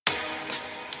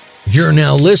You're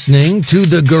now listening to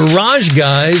the Garage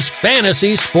Guys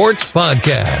Fantasy Sports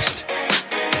Podcast.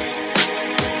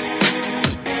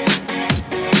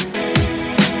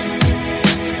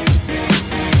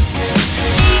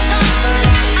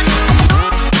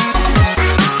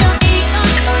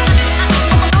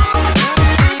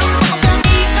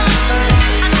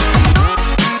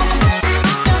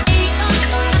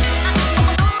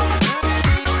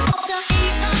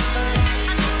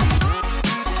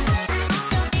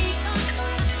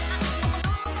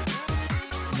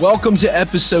 Welcome to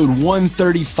episode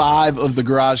 135 of the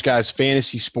Garage Guys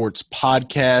Fantasy Sports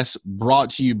Podcast, brought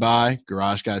to you by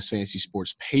Garage Guys Fantasy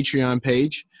Sports Patreon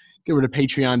page. Get over to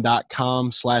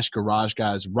patreon.com/Garage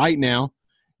Guys right now.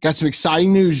 Got some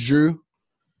exciting news, Drew.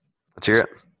 Let's hear it.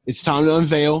 It's time to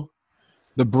unveil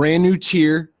the brand new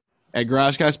tier at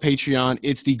Garage Guys Patreon.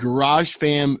 It's the Garage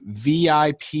Fam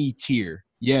VIP tier.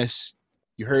 Yes,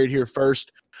 you heard it here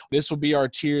first. This will be our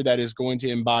tier that is going to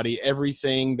embody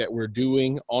everything that we're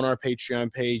doing on our Patreon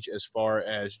page as far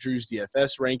as Drew's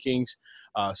DFS rankings,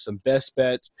 some best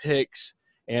bets, picks,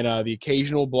 and the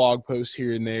occasional blog posts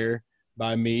here and there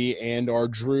by me and our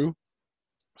Drew.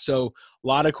 So a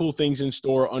lot of cool things in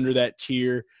store under that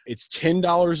tier. It's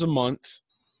 $10 a month.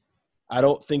 I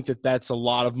don't think that that's a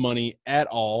lot of money at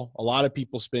all. A lot of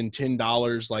people spend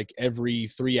 $10 like every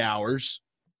 3 hours.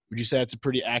 Would you say that's a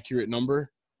pretty accurate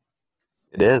number?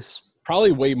 It is.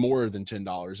 Probably way more than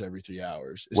 $10 every 3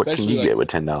 hours. What can you get with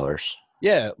 $10?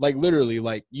 Yeah, like literally,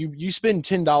 like you spend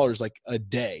 $10 like a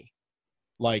day,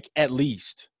 like at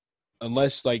least,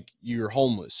 unless like you're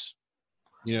homeless,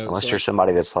 you know. Unless you're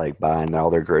somebody that's like buying all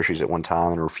their groceries at one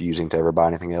time and refusing to ever buy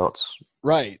anything else.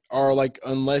 Right, or like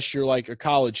unless you're like a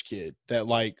college kid that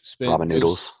like spends ramen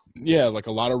noodles. Yeah, like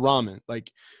a lot of ramen.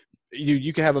 Like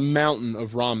you can have a mountain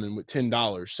of ramen with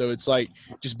 $10. So it's like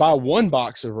just buy one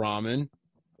box of ramen.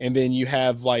 And then you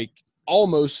have like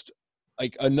almost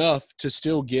like enough to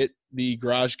still get the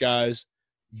Garage Guys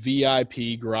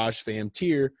VIP Garage Fam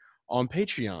tier on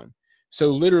Patreon. So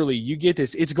literally you get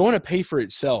this. It's going to pay for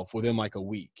itself within like a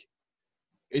week.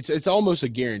 It's almost a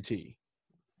guarantee.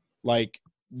 Like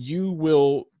you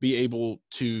will be able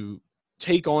to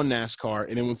take on NASCAR.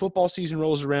 And then when football season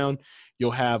rolls around,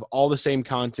 you'll have all the same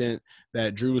content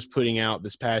that Drew was putting out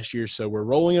this past year. So we're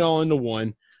rolling it all into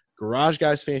one. Garage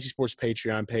Guys Fantasy Sports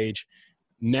Patreon page.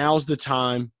 Now's the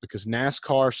time because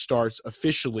NASCAR starts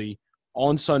officially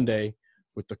on Sunday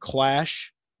with the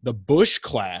Clash, the Busch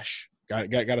Clash. Got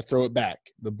to throw it back.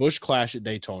 The Busch Clash at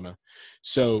Daytona.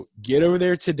 So get over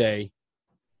there today,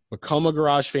 become a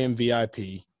Garage Fan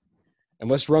VIP, and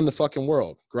let's run the fucking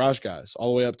world. Garage Guys, all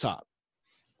the way up top.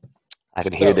 I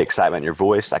can hear the excitement in your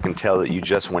voice. I can tell that you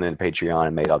just went into Patreon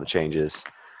and made all the changes.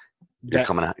 You're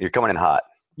coming in hot.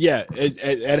 Yeah,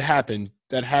 it happened.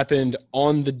 That happened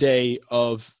on the day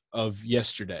of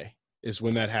yesterday is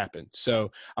when that happened.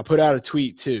 So I put out a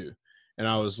tweet too, and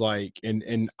I was like,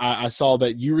 and I saw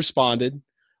that you responded,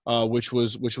 which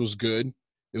was good.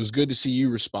 It was good to see you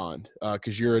respond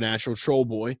because you're a natural troll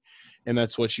boy, and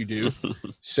that's what you do.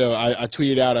 So I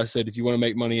tweeted out. I said, if you want to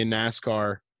make money in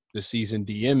NASCAR this season,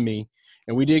 DM me.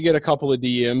 And we did get a couple of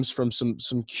DMs from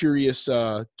some curious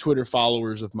Twitter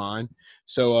followers of mine.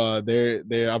 So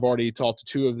I've already talked to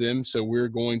two of them. So we're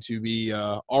going to be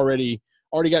already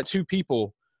got two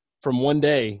people from one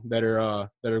day that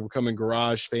are becoming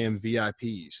Garage Fan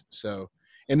VIPs. So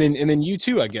and then you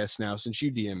too, I guess now since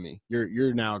you DM me,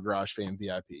 you're now a Garage Fan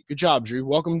VIP. Good job, Drew.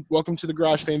 Welcome to the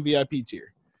Garage Fan VIP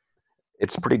tier.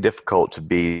 It's pretty difficult to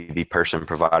be the person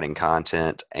providing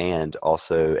content and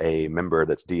also a member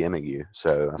that's DMing you.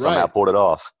 So I somehow pulled it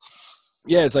off.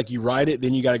 Yeah, it's like you write it,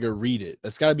 then you got to go read it.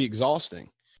 That's got to be exhausting.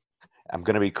 I'm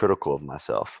going to be critical of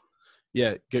myself.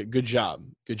 Yeah, good job.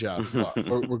 Good job.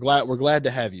 We're glad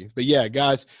to have you. But yeah,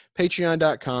 guys,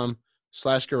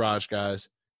 patreon.com/Garage Guys.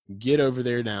 Get over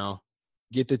there now.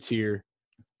 Get the tier.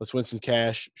 Let's win some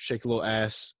cash. Shake a little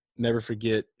ass. Never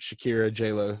forget Shakira,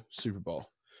 J-Lo, Super Bowl.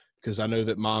 Because I know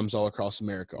that moms all across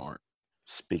America aren't.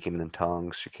 Speaking in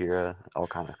tongues, Shakira, all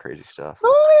kind of crazy stuff.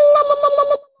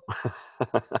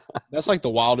 That's like the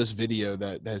wildest video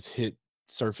that has hit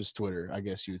surface Twitter, I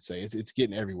guess you would say. It's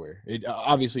getting everywhere.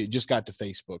 Obviously, it just got to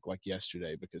Facebook like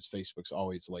yesterday because Facebook's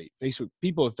always late.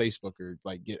 People at Facebook are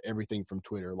like get everything from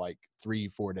Twitter like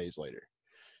 3-4 days later.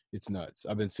 It's nuts.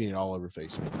 I've been seeing it all over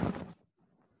Facebook.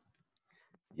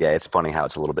 Yeah, it's funny how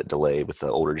it's a little bit delayed with the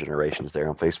older generations there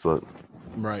on Facebook.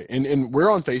 Right. And we're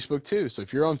on Facebook too. So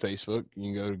if you're on Facebook,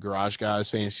 you can go to Garage Guys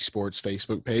Fantasy Sports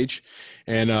Facebook page.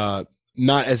 And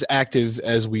not as active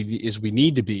as we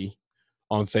need to be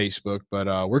on Facebook, but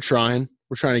we're trying.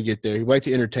 We're trying to get there. We like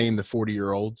to entertain the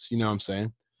 40-year-olds. You know what I'm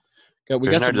saying?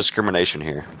 There's no discrimination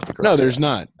here. No, there's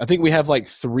not. I think we have like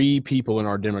 3 people in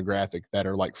our demographic that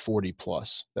are like 40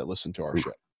 plus that listen to our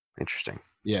show. Interesting.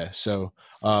 Yeah. So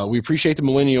we appreciate the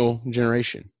millennial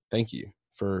generation. Thank you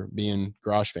for being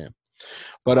Garage Fam.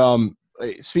 But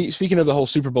speaking of the whole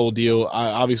Super Bowl deal,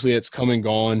 obviously it's come and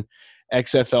gone.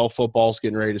 XFL football's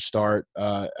getting ready to start.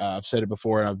 I've said it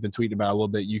before, and I've been tweeting about it a little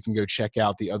bit. You can go check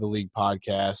out the Other League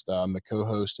podcast. I'm the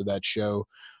co-host of that show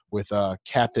with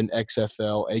Captain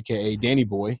XFL, a.k.a. Danny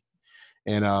Boy.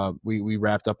 And we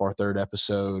wrapped up our 3rd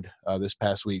episode this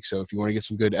past week. So if you want to get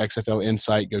some good XFL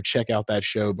insight, go check out that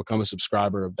show, become a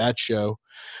subscriber of that show.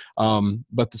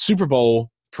 But the Super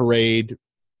Bowl parade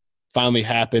finally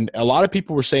happened. A lot of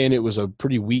people were saying it was a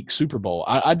pretty weak Super Bowl.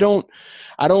 I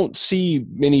don't see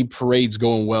many parades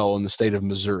going well in the state of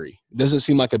Missouri. It doesn't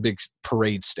seem like a big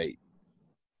parade state.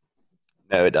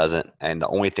 No, it doesn't. And the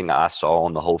only thing I saw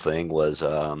on the whole thing was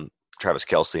Travis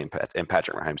Kelce and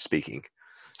Patrick Mahomes speaking.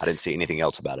 I didn't see anything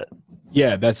else about it.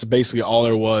 Yeah, that's basically all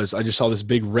there was. I just saw this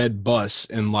big red bus,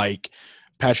 and like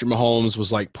Patrick Mahomes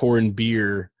was like pouring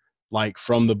beer like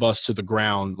from the bus to the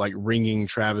ground, like wringing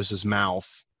Travis's mouth.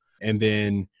 And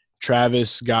then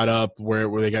Travis got up where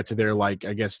they got to their, like,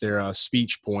 I guess their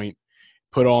speech point,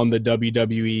 put on the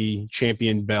WWE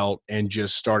champion belt, and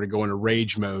just started going to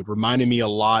rage mode. Reminded me a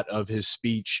lot of his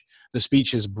speech, the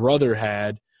speech his brother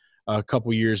had a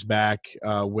couple years back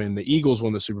when the Eagles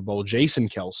won the Super Bowl, Jason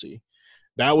Kelce.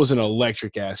 That was an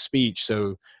electric-ass speech.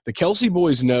 So the Kelce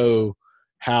boys know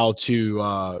how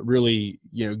to really,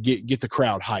 get the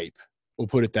crowd hype. We'll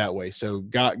put it that way. So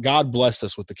God blessed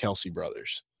us with the Kelce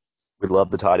brothers. We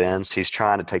love the tight ends. He's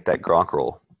trying to take that Gronk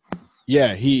role.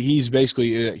 Yeah, he's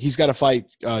basically he's got to fight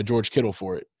George Kittle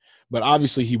for it. But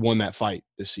obviously he won that fight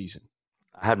this season.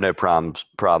 I have no problems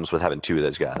with having 2 of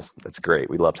those guys. That's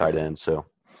great. We love tight ends. So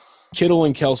Kittle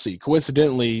and Kelce,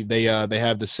 coincidentally, they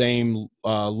have the same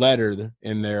letter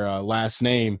in their last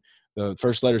name, the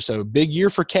first letter. So big year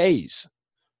for K's.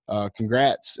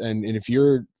 Congrats. And if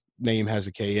your name has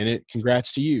a K in it,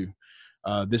 congrats to you.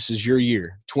 This is your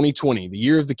year, 2020, the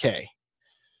year of the K.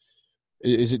 Do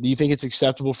you think it's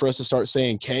acceptable for us to start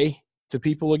saying K to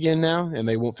people again now, and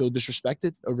they won't feel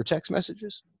disrespected over text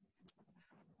messages?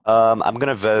 I'm going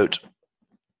to vote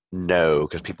no,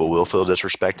 because people will feel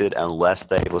disrespected unless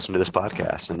they listen to this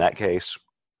podcast. In that case,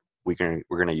 we're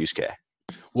going to use K.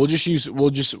 We'll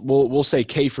say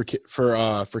K for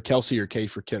Kelce or K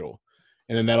for Kittle.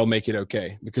 And then that'll make it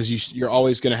okay, because you're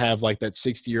always going to have like that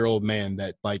 60-year-old man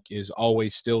that like is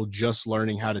always still just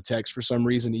learning how to text for some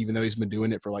reason, even though he's been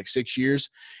doing it for like 6 years,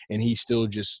 and he still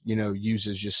just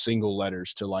uses just single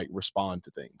letters to like respond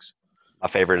to things. My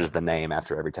favorite is the name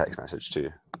after every text message too.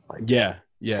 Like yeah.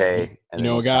 K, you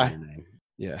know a guy?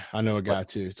 Yeah, I know a guy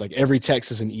too. It's like every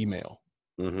text is an email.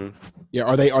 Mm-hmm. Yeah,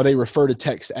 are they refer to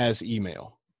text as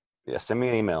email? Yeah, send me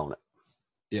an email on it.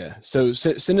 Yeah. So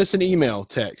send us an email,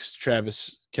 text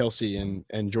Travis Kelce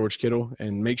and George Kittle,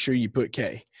 and make sure you put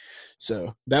K.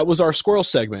 So that was our squirrel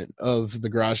segment of the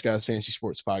Garage Guys Fantasy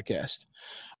Sports Podcast.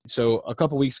 So a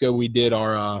couple weeks ago, we did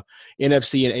our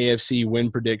NFC and AFC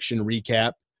win prediction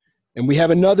recap, and we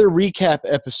have another recap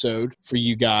episode for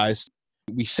you guys.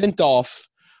 We sent off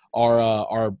our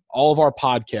all of our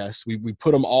podcasts. We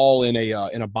put them all in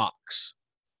a box,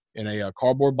 in a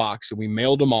cardboard box, and we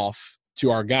mailed them off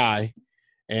to our guy.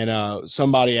 And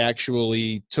somebody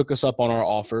actually took us up on our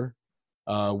offer.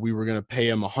 We were going to pay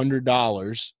them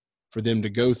 $100 for them to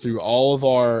go through all of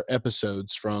our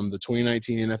episodes from the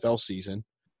 2019 NFL season. And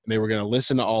they were going to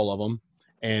listen to all of them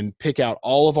and pick out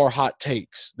all of our hot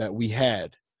takes that we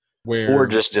had. Or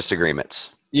just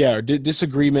disagreements. Yeah,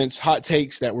 disagreements, hot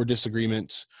takes that were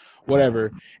disagreements, whatever.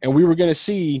 And we were going to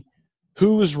see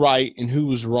who was right and who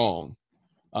was wrong.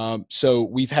 So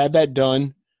we've had that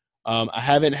done. I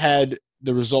haven't had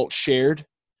the results shared,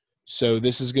 so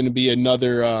this is going to be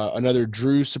another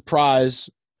Drew surprise.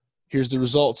 Here's the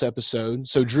results episode.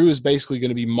 So Drew is basically going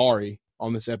to be Maury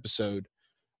on this episode,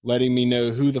 letting me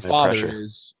know who the father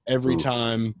is every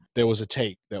time there was a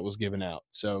take that was given out.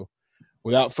 So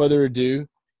without further ado,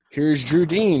 here's Drew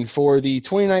Dean for the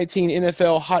 2019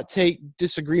 NFL Hot Take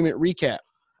Disagreement Recap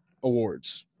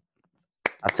Awards.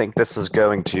 I think this is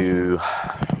going to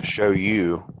show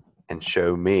you and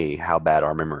show me how bad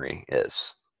our memory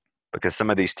is, because some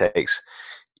of these takes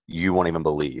you won't even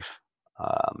believe.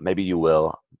 Maybe you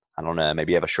will. I don't know.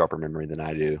 Maybe you have a sharper memory than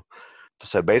I do.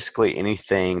 So basically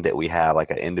anything that we have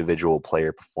like an individual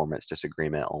player performance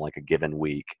disagreement on like a given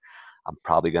week, I'm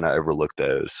probably going to overlook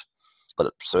those.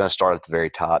 But so I'm going to start at the very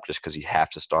top, just because you have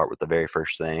to start with the very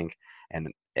first thing.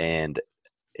 And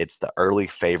it's the early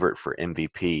favorite for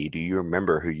MVP. Do you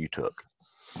remember who you took?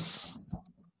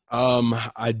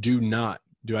 I do not.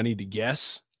 Do I need to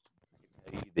guess?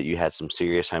 That you had some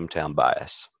serious hometown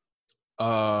bias.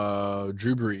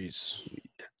 Drew Brees.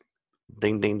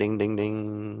 Ding, ding, ding, ding,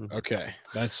 ding. Okay,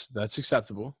 that's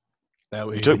acceptable. That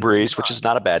You way took Breeze, which is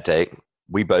not a bad take.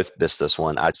 We both missed this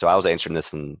one. So I was answering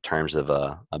this in terms of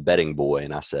a betting boy,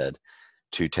 and I said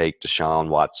to take Deshaun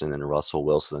Watson and Russell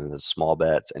Wilson as small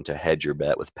bets and to hedge your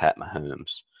bet with Pat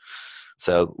Mahomes.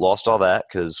 So lost all that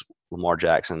because Lamar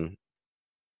Jackson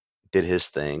did his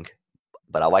thing.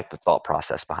 But I like the thought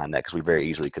process behind that because we very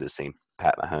easily could have seen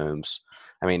Pat Mahomes.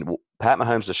 I mean, Pat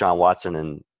Mahomes, Deshaun Watson,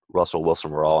 and Russell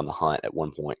Wilson were all in the hunt at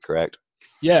one point, correct?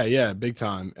 Yeah, big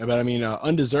time. But I mean,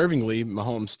 undeservingly,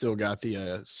 Mahomes still got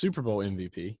the Super Bowl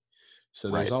MVP. So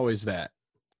there's Right. always that.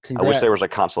 I wish there was a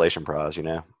consolation prize,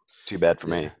 Too bad for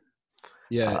me.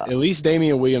 Yeah, at least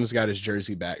Damian Williams got his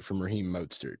jersey back from Raheem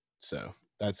Mostert. So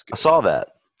that's good. I saw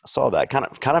that.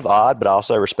 Kind of odd, but I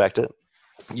also respect it.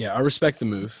 Yeah, I respect the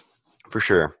move. For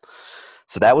sure.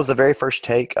 So that was the very first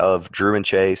take of Drew and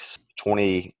Chase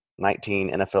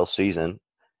 2019 NFL season.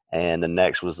 And the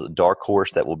next was a dark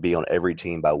horse that will be on every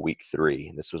team by week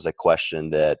 3. This was a question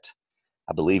that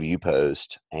I believe you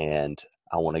posed, and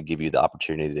I want to give you the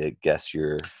opportunity to guess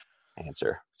your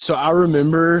answer. So I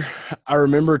remember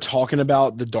talking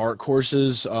about the dark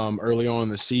horses early on in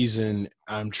the season.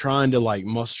 I'm trying to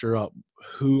muster up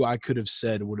who I could have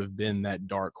said would have been that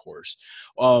dark horse.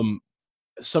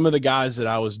 Some of the guys that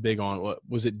I was big on,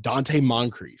 was it Dante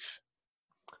Moncrief?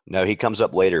 No, he comes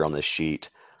up later on this sheet.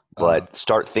 But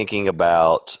start thinking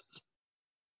about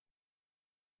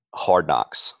Hard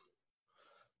Knocks.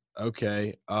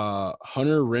 Okay.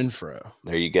 Hunter Renfrow.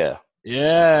 There you go.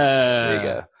 Yeah. There you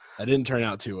go. That didn't turn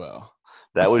out too well.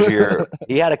 That was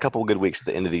he had a couple of good weeks at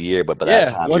the end of the year, but by that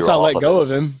time, once I let go of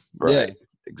him. Right. Yeah.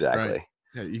 Exactly. Right.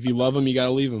 Yeah, if you love him, you got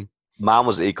to leave him. Mine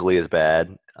was equally as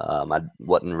bad. I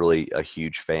wasn't really a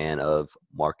huge fan of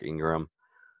Mark Ingram.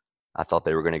 I thought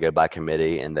they were going to go by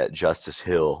committee and that Justice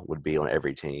Hill would be on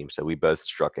every team. So we both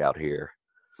struck out here.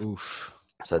 Oof.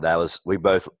 So that was we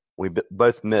both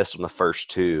missed on the first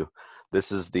two.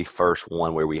 This is the first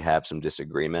one where we have some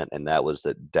disagreement, and that was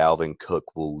that Dalvin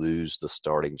Cook will lose the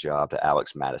starting job to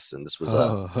Alex Madison. This was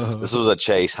a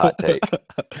Chase hot take,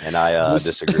 and I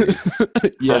disagreed.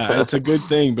 Yeah, it's a good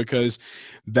thing because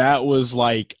that was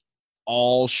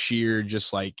all sheer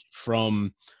just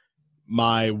from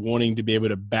my wanting to be able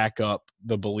to back up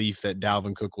the belief that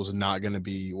Dalvin Cook was not going to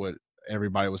be what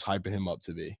everybody was hyping him up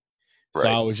to be. Right. So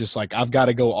I was just I've got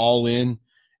to go all in.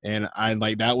 And I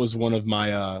that was one of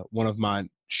my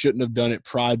shouldn't have done it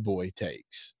pride boy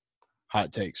takes,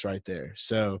 hot takes right there.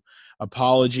 So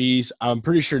apologies. I'm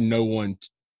pretty sure no one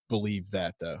believed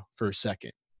that though for a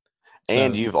second.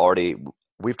 And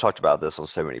we've talked about this on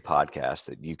so many podcasts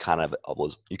that you kind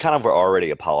of were already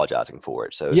apologizing for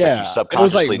it. So it's you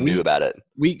subconsciously knew about it.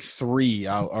 Week 3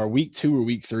 or week 2 or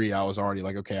week 3, I was already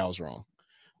okay, I was wrong.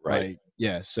 Right.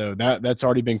 Yeah, so that's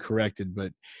already been corrected.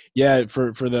 But yeah,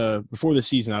 for before the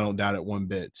season, I don't doubt it one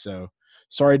bit. So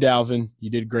sorry, Dalvin,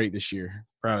 you did great this year.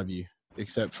 Proud of you,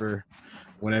 except for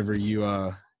whenever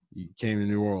you came to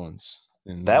New Orleans.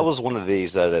 And that was one of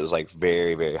these though that was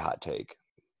very, very hot take.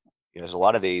 There's a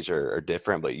lot of these are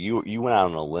different, but you went out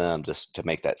on a limb just to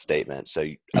make that statement. So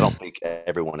I don't think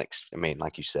everyone.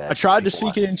 Like you said, I tried to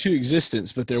speak it into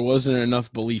existence, but there wasn't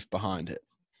enough belief behind it.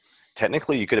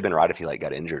 Technically, you could have been right if he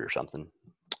got injured or something.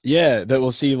 Yeah, that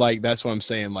will see. That's what I'm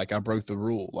saying. I broke the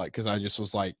rule, because I just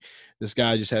was this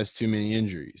guy just has too many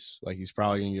injuries. He's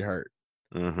probably gonna get hurt.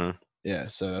 Mm-hmm. Yeah,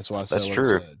 so that's why I said that's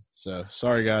true. I said. So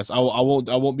sorry, guys. I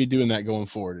won't be doing that going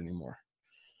forward anymore.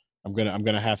 I'm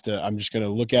just gonna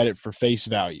look at it for face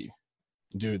value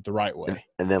and do it the right way.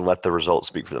 And then let the results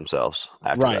speak for themselves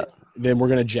after right. that. Then we're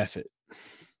gonna Jeff it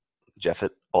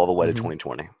all the way to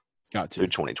 2020. Got to. Through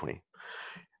 2020.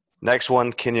 Next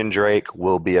one, Kenyon Drake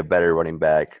will be a better running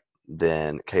back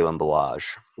than Kalen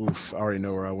Ballage. Oof, I already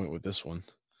know where I went with this one.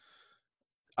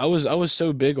 I was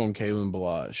so big on Kalen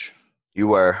Ballage. You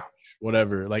were.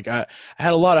 Whatever. I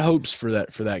had a lot of hopes for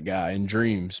that guy and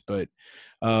dreams, but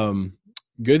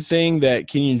good thing that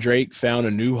Kenyon Drake found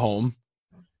a new home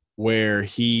where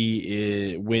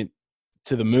he went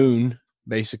to the moon.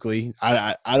 Basically,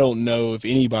 I don't know if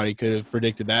anybody could have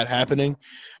predicted that happening.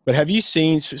 But have you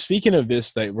seen, speaking of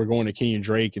this, that we're going to Kenyon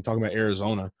Drake and talking about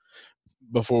Arizona,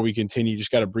 before we continue, just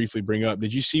got to briefly bring up,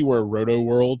 did you see where Roto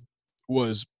World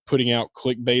was putting out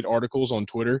clickbait articles on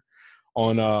Twitter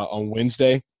on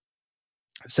Wednesday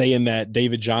saying that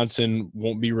David Johnson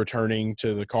won't be returning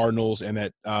to the Cardinals and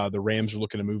that the Rams are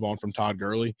looking to move on from Todd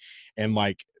Gurley? And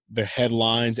the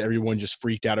headlines, everyone just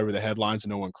freaked out over the headlines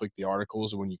and no one clicked the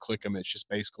articles. And when you click them, it's just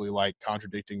basically like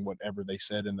contradicting whatever they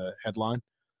said in the headline.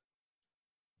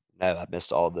 No, I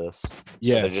missed all this. So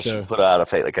Yeah, they just put out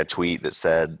a tweet that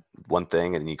said one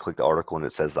thing, and then you click the article and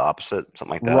it says the opposite,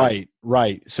 something like that.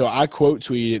 Right. So I quote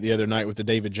tweeted it the other night with the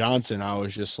David Johnson. I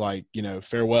was just like,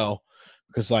 farewell.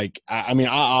 Because, like, I mean,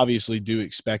 I obviously do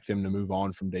expect them to move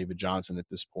on from David Johnson at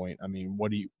this point. I mean, why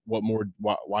do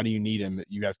you need him?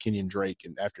 You have Kenyon Drake,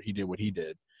 and after he did what he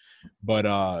did.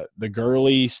 But the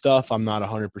Gurley stuff, I'm not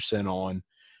 100% on.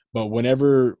 But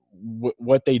whenever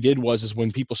what they did is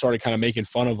when people started kind of making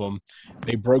fun of them,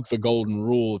 they broke the golden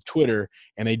rule of Twitter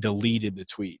and they deleted the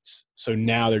tweets. So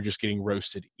now they're just getting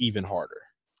roasted even harder.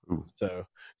 Ooh. So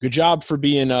good job for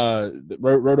being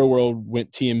Roto World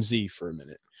went TMZ for a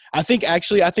minute. I think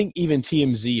even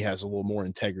TMZ has a little more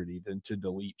integrity than to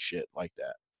delete shit like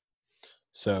that.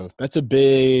 So that's a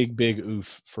big, big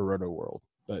oof for Roto World.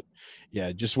 But,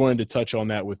 yeah, just wanted to touch on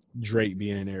that with Drake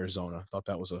being in Arizona. Thought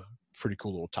that was a pretty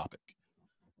cool little topic.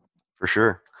 For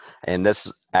sure. And this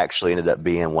actually ended up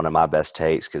being one of my best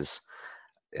takes because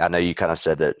I know you kind of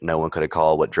said that no one could have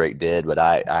called what Drake did, but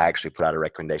I actually put out a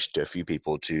recommendation to a few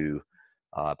people to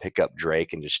pick up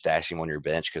Drake and just stash him on your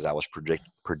bench because I was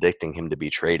predicting him to be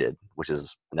traded, which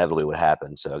is inevitably what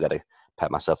happened. So I got to pat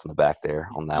myself in the back there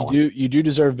on that one. You do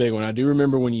deserve a big one. I do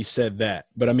remember when you said that.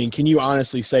 But, I mean, can you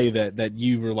honestly say that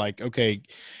you were like, okay,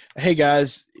 hey,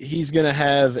 guys, he's going to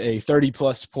have a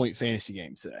 30-plus point fantasy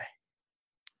game today?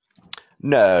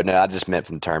 No, I just meant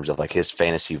from terms of like his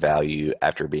fantasy value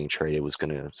after being traded was going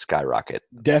to skyrocket.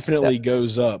 Definitely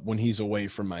goes up when he's away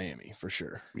from Miami, for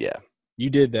sure. Yeah. You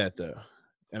did that, though.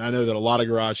 And I know that a lot of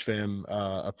Garage fam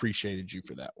appreciated you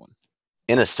for that one.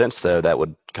 In a sense, though, that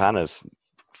would kind of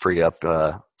free up.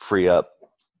 I'm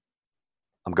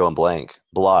going blank.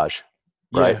 Balaj,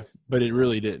 right? Yeah, but it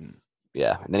really didn't.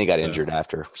 Yeah, and then he got injured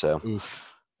after. So, oof.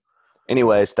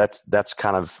 Anyways, that's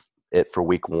kind of it for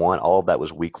week one. All of that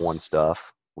was week one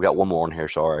stuff. We got one more in here.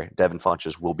 Sorry, Devin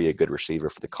Funchess will be a good receiver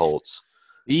for the Colts.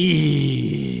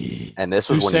 And this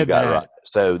was one you got right.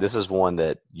 So this is one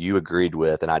that you agreed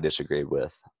with and I disagreed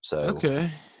with. So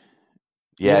okay,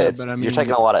 yeah, but I mean, you're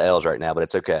taking a lot of L's right now, but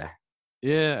it's okay.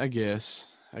 Yeah, I guess.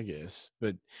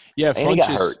 But yeah,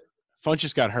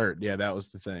 Funchess got hurt. Yeah, that was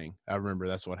the thing. I remember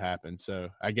that's what happened. So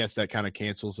I guess that kind of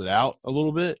cancels it out a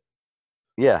little bit.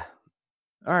 Yeah.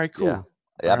 All right, cool.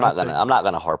 Yeah, I'm not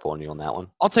gonna harp on you on that one.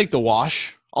 I'll take the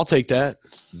wash. I'll take that.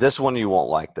 This one you won't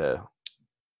like though.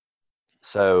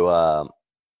 So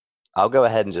I'll go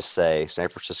ahead and just say San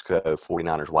Francisco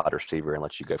 49ers wide receiver and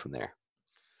let you go from there.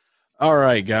 All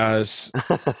right, guys.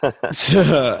 You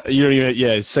don't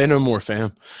even say no more,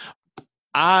 fam.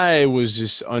 I was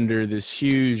just under this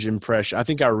huge impression. I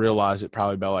think I realized it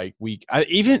probably by like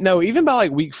even by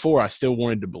like week 4, I still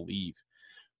wanted to believe.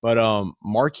 But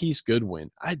Marquise Goodwin,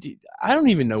 I don't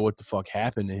even know what the fuck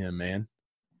happened to him, man.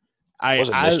 It was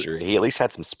a mystery. He at least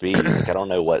had some speed. Like, I don't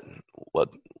know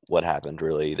what happened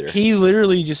really either. He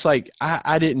literally just like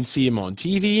I didn't see him on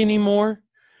TV anymore.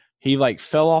 He like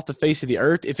fell off the face of the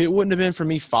earth. If it wouldn't have been for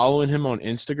me following him on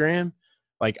Instagram,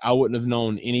 like I wouldn't have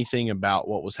known anything about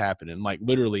what was happening. Like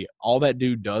literally all that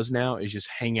dude does now is just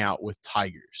hang out with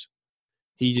tigers.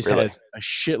 He just has a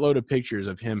shitload of pictures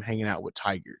of him hanging out with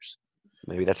tigers.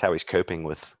 Maybe that's how he's coping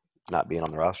with not being on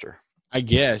the roster. I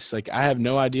guess. Like, I have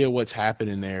no idea what's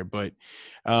happening there. But,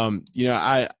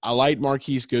 I like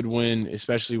Marquise Goodwin,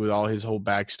 especially with all his whole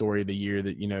backstory the year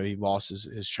that, he lost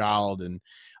his child and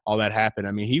all that happened.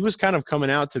 I mean, he was kind of coming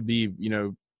out to be,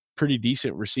 pretty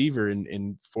decent receiver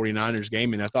in 49ers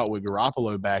game. And I thought with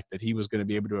Garoppolo back that he was going to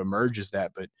be able to emerge as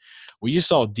that. But we just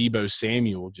saw Deebo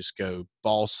Samuel just go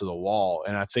balls to the wall.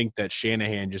 And I think that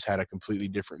Shanahan just had a completely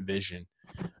different vision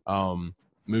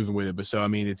moving with it. But so, I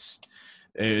mean, it's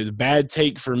a bad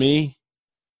take for me.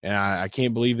 And I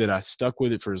can't believe that I stuck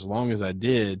with it for as long as I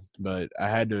did. But I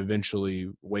had to eventually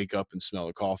wake up and smell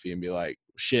the coffee and be like,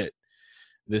 shit,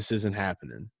 this isn't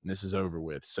happening. This is over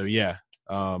with. So, yeah,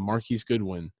 Marquise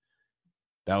Goodwin.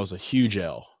 That was a huge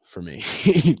L for me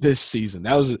this season.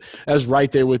 That was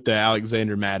right there with the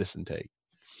Alexander Madison take.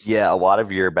 Yeah, a lot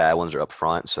of your bad ones are up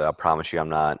front, so I promise you I'm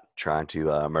not trying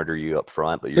to murder you up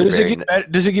front. But so does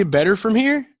it get better from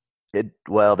here?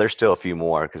 Well, there's still a few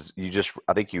more because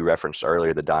I think you referenced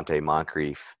earlier the Dante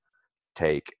Moncrief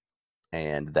take,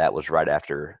 and that was right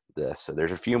after this. So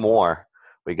there's a few more.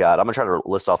 I'm going to try to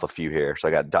list off a few here. So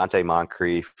I got Dante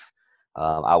Moncrief.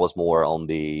 I was more on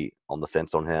the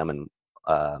fence on him, and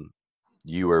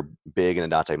you were big into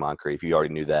Dante Moncrief. You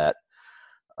already knew that.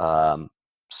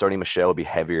 Sony Michel would be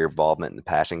heavier involvement in the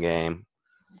passing game.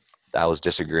 I was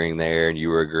disagreeing there, and you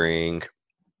were agreeing.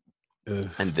 Ugh.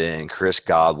 And then Chris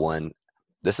Godwin.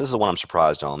 This is the one I'm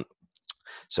surprised on.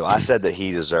 So I said that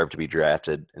he deserved to be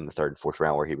drafted in the third and fourth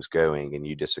round where he was going, and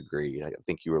you disagreed. I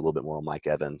think you were a little bit more on Mike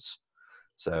Evans.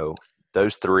 So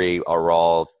those three are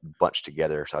all bunched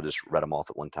together. So I just read them off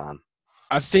at one time.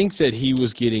 I think that he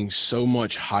was getting so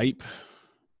much hype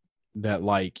that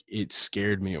like it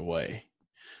scared me away.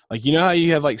 Like, you know how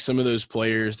you have like some of those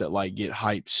players that like get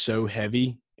hyped so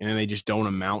heavy and then they just don't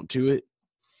amount to it.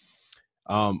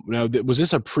 Now, was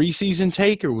this a preseason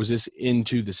take or was this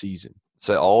into the season?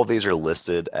 So all of these are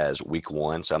listed as week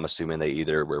one. So I'm assuming they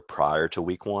either were prior to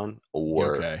week one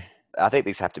or Okay. I think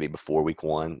these have to be before week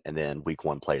one, and then week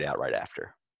one played out right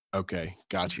after. Okay,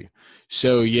 got you.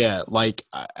 So yeah, like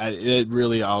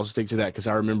I'll stick to that because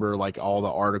I remember like all the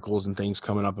articles and things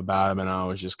coming up about him, and I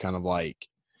was just kind of like,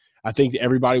 I think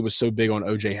everybody was so big on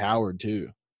OJ Howard too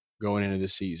going into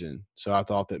this season. So I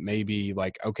thought that maybe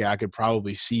like, okay, I could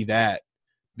probably see that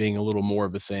being a little more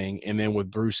of a thing. And then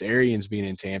with Bruce Arians being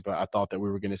in Tampa, I thought that we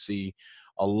were going to see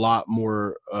a lot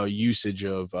more usage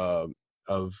of the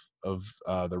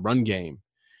run game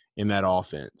in that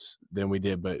offense than we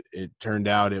did. But it turned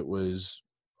out it was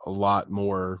a lot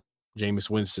more Jameis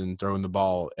Winston throwing the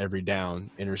ball every down,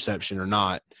 interception or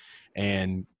not.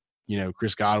 And,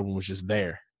 Chris Godwin was just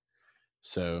there.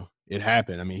 So it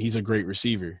happened. I mean, he's a great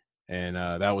receiver. And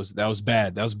that was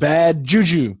bad. That was bad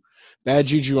juju. Bad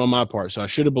juju on my part. So I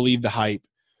should have believed the hype.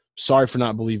 Sorry for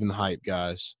not believing the hype,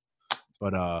 guys.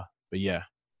 But yeah,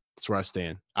 that's where I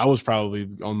stand. I was probably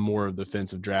on more of the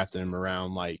fence of drafting him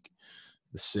around like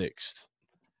the 6th.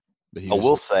 But I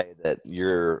will say that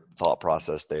your thought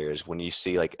process there is when you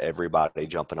see like everybody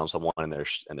jumping on someone and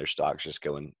their stocks just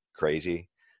going crazy.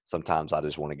 Sometimes I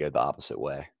just want to go the opposite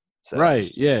way. So.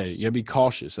 Right? Yeah, you gotta be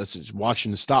cautious. That's just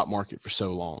watching the stock market for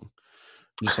so long.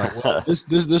 I'm just like, well,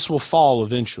 this will fall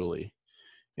eventually,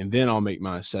 and then I'll make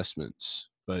my assessments.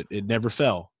 But it never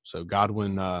fell. So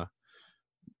Godwin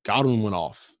went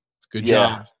off. Good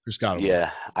job, Chris Godwin.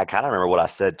 Yeah, I kind of remember what I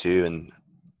said too, and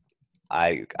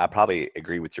I probably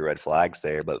agree with your red flags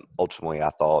there, but ultimately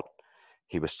I thought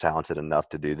he was talented enough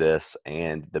to do this,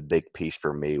 and the big piece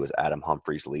for me was Adam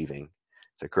Humphries leaving.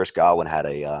 So Chris Godwin had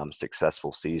a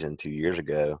successful season 2 years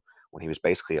ago when he was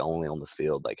basically only on the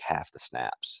field like half the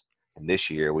snaps. And this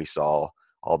year we saw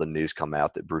all the news come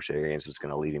out that Bruce Arians was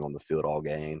going to leave him on the field all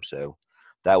game. So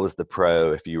that was the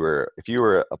pro. If you were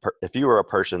a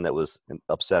person that was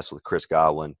obsessed with Chris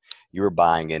Godwin, you were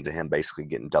buying into him basically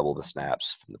getting double the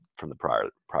snaps from the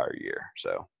prior year.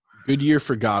 So good year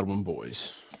for Godwin,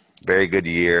 boys. Very good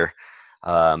year.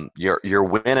 Your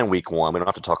win in week one. We don't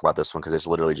have to talk about this one because it's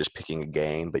literally just picking a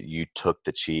game. But you took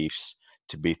the Chiefs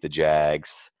to beat the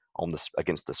Jags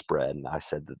against the spread, and I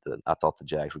said that I thought the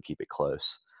Jags would keep it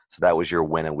close. So that was your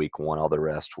win in week one. All the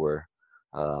rest were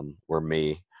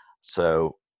me.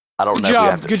 So I don't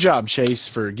know. Good job, Chase,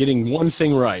 for getting one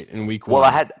thing right in week one.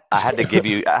 Well, I had to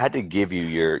give you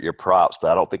your props,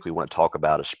 but I don't think we want to talk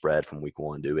about a spread from week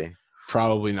one, do we?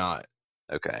 Probably not.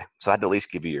 Okay, so I had to at least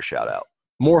give you your shout out.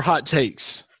 More hot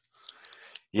takes.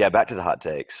 Yeah, back to the hot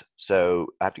takes. So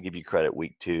I have to give you credit.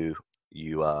 Week two,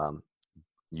 you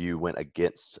went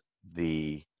against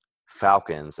the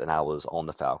Falcons, and I was on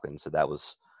the Falcons, so that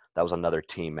was another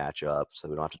team matchup. So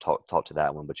we don't have to talk to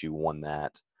that one, but you won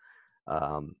that.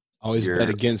 Always bet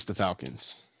against the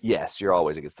Falcons. Yes, you're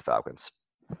always against the Falcons.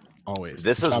 Always.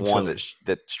 This is one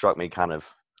that struck me kind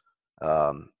of.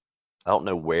 I don't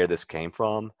know where this came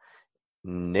from.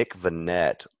 Nick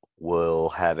Vannett will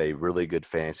have a really good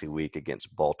fantasy week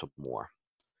against Baltimore.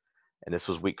 And this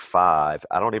was week 5.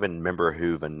 I don't even remember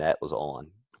who Vannett was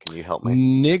on. Can you help me?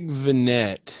 Nick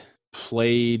Vannett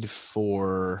played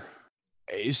for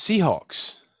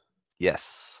Seahawks.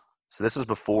 Yes. So this was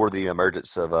before the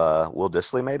emergence of Will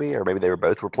Dissly, maybe? Or maybe they were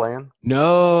playing?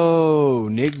 No,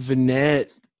 Nick Vannett.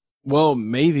 Well,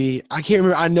 maybe. I can't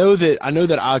remember. I know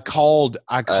that I called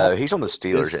he's on the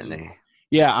Steelers, isn't he?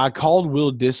 Yeah, I called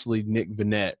Will Dissly Nick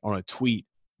Vannett on a tweet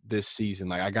this season.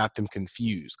 Like I got them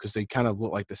confused because they kind of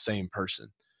look like the same person.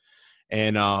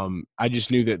 And I just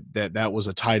knew that was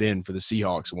a tight end for the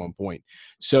Seahawks at one point.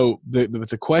 So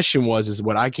the question is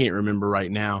what I can't remember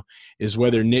right now is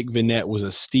whether Nick Vannett was a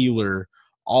Steeler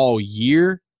all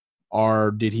year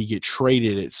or did he get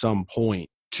traded at some point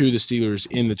to the Steelers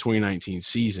in the 2019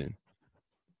 season.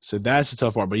 So that's the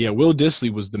tough part. But, yeah, Will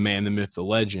Dissly was the man, the myth, the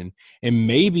legend. And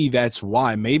maybe that's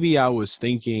why. Maybe I was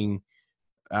thinking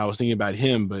about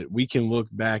him, but we can look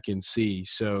back and see.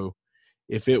 So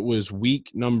if it was week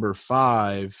number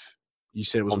 5, you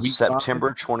said it was week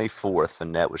September 24th,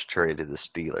 Vannett was traded to the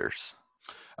Steelers.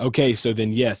 Okay, so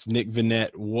then, yes, Nick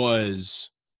Vannett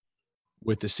was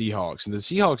with the Seahawks. And the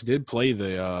Seahawks did play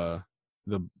the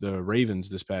the Ravens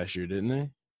this past year, didn't they?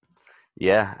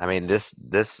 Yeah, I mean this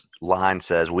line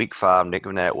says Week 5, Nick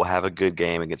Vannett will have a good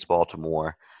game against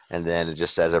Baltimore, and then it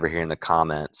just says over here in the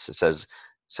comments, it says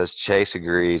Chase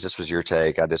agrees. This was your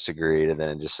take. I disagreed, and then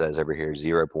it just says over here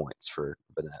 0 points for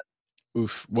Vannett.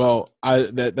 Oof. Well,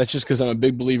 that's just because I'm a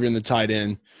big believer in the tight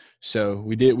end. So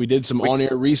we did some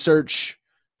on-air research,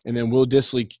 and then Will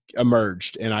Dissly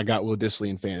emerged, and I got Will Dissly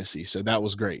in fantasy. So that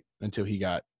was great until he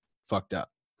got fucked up.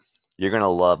 You're gonna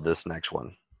love this next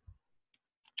one.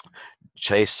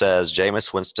 Chase says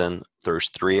Jameis Winston throws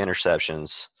 3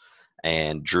 interceptions,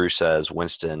 and Drew says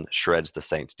Winston shreds the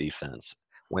Saints defense.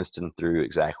 Winston threw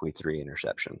exactly 3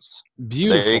 interceptions.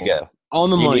 Beautiful. There you go.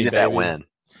 On the You money, needed baby. that win.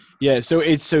 Yeah, so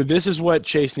this is what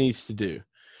Chase needs to do.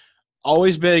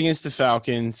 Always bet against the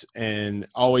Falcons and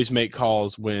always make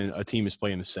calls when a team is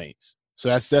playing the Saints. So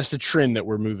that's the trend that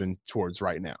we're moving towards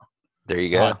right now. There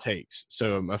you go. Hot takes.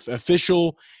 So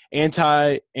official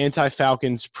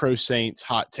anti-Falcons, pro-Saints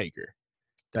hot taker.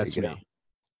 That's me.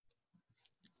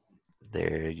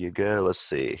 There you go. Let's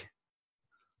see.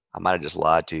 I might have just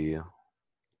lied to you.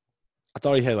 I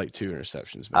thought he had like 2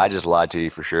 interceptions. I just lied to you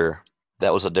for sure.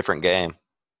 That was a different game.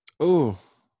 Oh.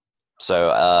 So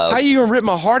how you gonna rip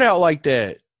my heart out like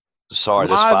that? Sorry,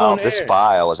 this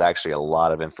file is actually a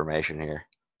lot of information here.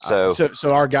 So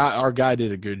our guy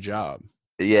did a good job.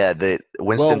 Yeah,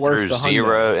 Winston threw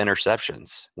 0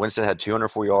 interceptions. Winston had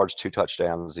 204 yards, 2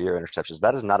 touchdowns, 0 interceptions.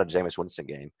 That is not a Jameis Winston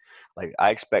game. Like I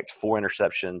expect 4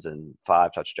 interceptions and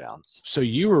 5 touchdowns. So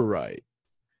you were right.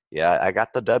 Yeah, I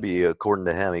got the W according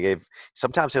to him.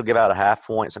 Sometimes he'll give out a half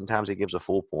point, sometimes he gives a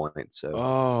full point. So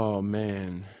oh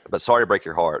man. But sorry to break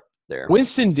your heart there.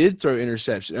 Winston did throw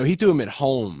interceptions. Oh, he threw them at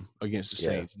home against the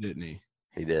Saints, didn't he?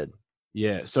 He did.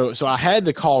 Yeah. So I had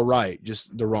the call right,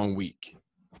 just the wrong week.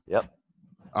 Yep.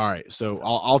 All right, so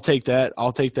I'll take that.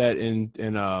 I'll take that and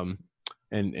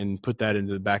put that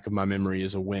into the back of my memory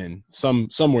as a win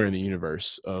somewhere in the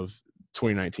universe of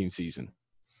 2019 season.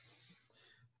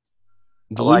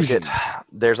 Delusion. I like it.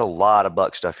 There's a lot of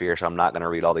Buck stuff here, so I'm not going to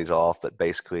read all these off. But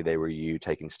basically, they were you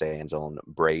taking stands on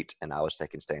Brait, and I was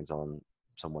taking stands on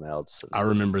someone else. I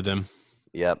remember them.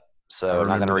 Yep. So I'm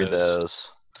not going to read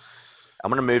those.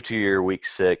 I'm going to move to your Week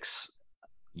 6.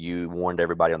 You warned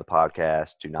everybody on the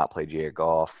podcast, do not play Jared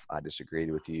Goff. I disagreed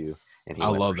with you. And I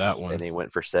love that one. And he went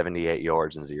for 78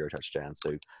 yards and 0 touchdowns.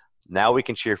 So now we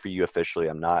can cheer for you officially.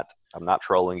 I'm not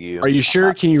trolling you. Are you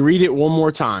sure? Can you read it one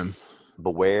more time?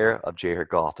 Beware of Jared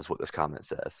Goff is what this comment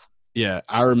says. Yeah,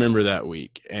 I remember that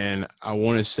week. And I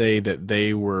want to say that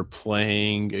they were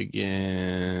playing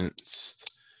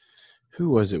against –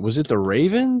 who was it? Was it the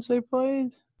Ravens they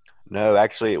played? No,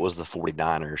 actually, it was the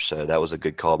 49ers, so that was a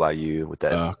good call by you with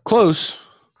that. Close.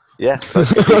 Yeah,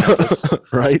 both good defenses.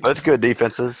 Right. Both good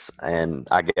defenses, and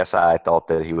I guess I thought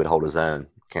that he would hold his own.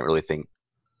 I can't really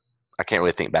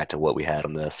think back to what we had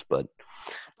on this, but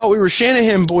 – oh, we were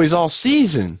Shanahan boys all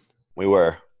season. We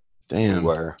were. Damn. We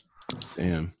were.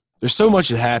 Damn. There's so much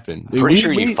that happened. Pretty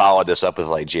sure you followed this up with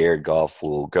like Jared Goff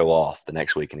will go off the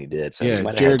next week, and he did. So yeah,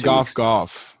 Jared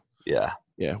Goff. Yeah.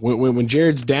 Yeah. When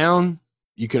Jared's down –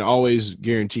 you can always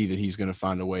guarantee that he's going to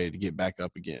find a way to get back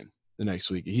up again the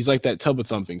next week. He's like that Tubba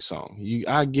Thumping song.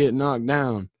 I get knocked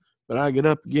down, but I get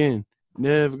up again.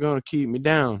 Never going to keep me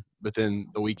down. But then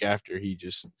the week after, he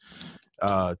just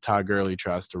Todd Gurley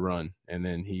tries to run, and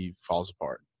then he falls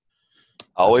apart.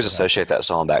 I always associate that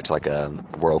song back to like a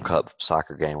World Cup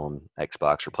soccer game on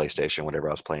Xbox or PlayStation, whatever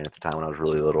I was playing at the time when I was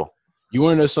really little. You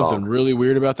want to know something really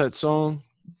weird about that song?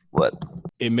 What?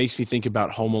 It makes me think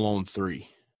about Home Alone 3.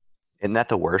 Isn't that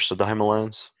the worst of the Home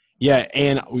Alones? Yeah,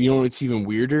 and you know what's even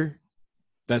weirder?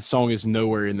 That song is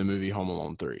nowhere in the movie Home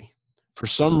Alone 3. For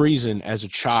some reason, as a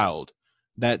child,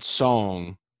 that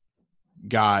song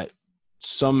got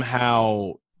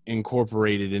somehow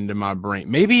incorporated into my brain.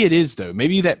 Maybe it is, though.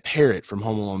 Maybe that parrot from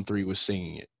Home Alone 3 was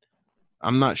singing it.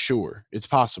 I'm not sure. It's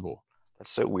possible. That's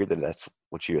so weird that that's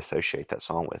what you associate that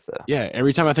song with, though. Yeah,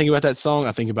 every time I think about that song,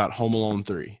 I think about Home Alone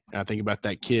 3. And I think about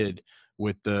that kid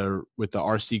with the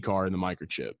RC car and the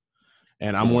microchip.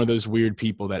 And I'm one of those weird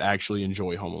people that actually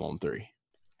enjoy Home Alone 3.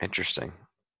 Interesting.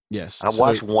 Yes. I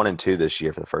watched 1 and 2 this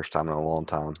year for the first time in a long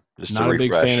time. Just not to a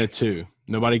big refresh. fan of 2.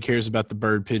 Nobody cares about the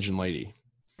bird pigeon lady.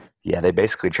 Yeah, they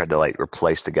basically tried to like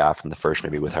replace the guy from the first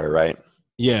movie with her, right?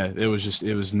 Yeah, it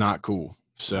was not cool.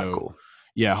 So not cool.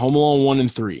 Yeah, Home Alone 1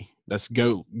 and 3. That's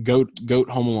goat Home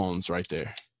Alones right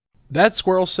there. That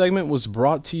squirrel segment was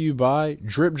brought to you by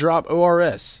Drip Drop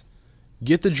ORS.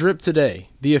 Get the drip today,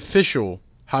 the official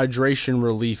hydration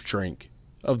relief drink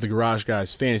of the Garage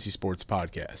Guys Fantasy Sports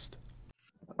Podcast.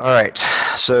 All right.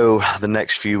 So the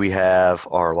next few we have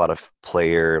are a lot of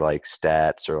player like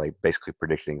stats or like basically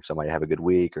predicting if somebody have a good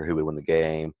week or who would win the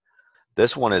game.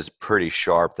 This one is pretty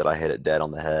sharp that I hit it dead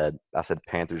on the head. I said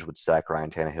Panthers would sack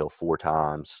Ryan Tannehill 4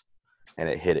 times, and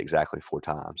it hit exactly 4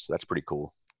 times. So that's pretty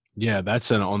cool. Yeah, that's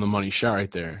an on the money shot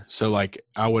right there. So like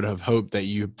I would have hoped that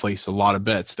you placed a lot of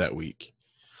bets that week.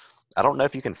 I don't know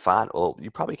if you can find – well, you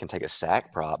probably can take a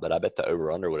sack prop, but I bet the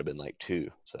over-under would have been like 2.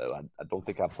 So I don't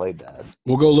think I played that.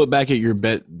 We'll go look back at your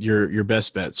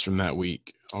best bets from that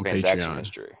week on Transaction Patreon.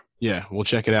 history. Yeah, we'll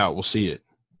check it out. We'll see it.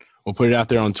 We'll put it out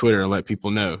there on Twitter and let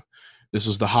people know. This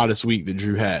was the hottest week that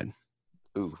Drew had.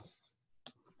 Ooh.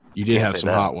 You did have some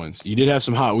hot ones. You did have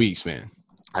some hot weeks, man.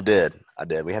 I did.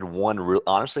 We had one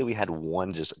honestly, we had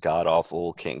one just god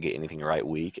awful, can't get anything right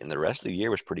week, and the rest of the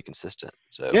year was pretty consistent.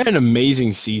 So you had an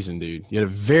amazing season, dude. You had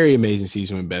a very amazing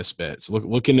season with best bets.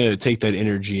 Looking to take that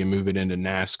energy and move it into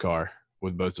NASCAR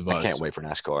with both of us. I can't wait for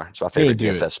NASCAR. It's my favorite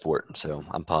DFS sport, so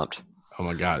I'm pumped. Oh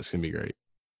my God, it's gonna be great.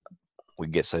 We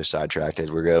get so sidetracked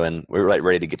as we're like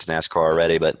ready to get to NASCAR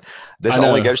already, but this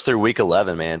only goes through week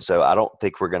 11, man. So I don't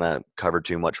think we're going to cover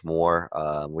too much more.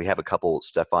 We have a couple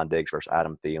Stephon Diggs versus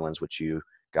Adam Thielens, which you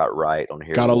got right on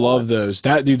here. Gotta love those.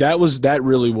 That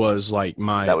really was like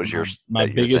my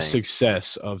biggest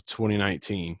success of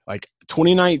 2019. Like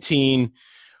 2019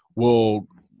 the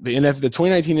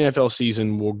 2019 NFL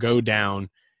season will go down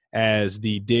as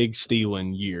the Diggs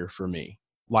Thielen year for me.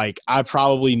 Like, I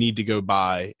probably need to go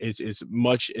buy, as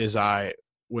much as I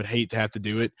would hate to have to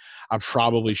do it, I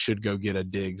probably should go get a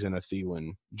Diggs and a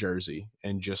Thielen jersey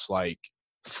and just, like,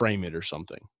 frame it or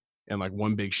something in, like,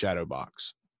 one big shadow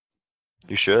box.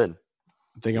 You should.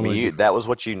 That was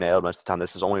what you nailed most of the time.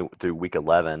 This is only through week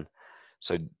 11,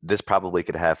 so this probably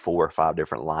could have 4 or 5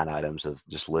 different line items of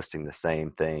just listing the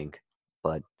same thing.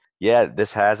 But, yeah,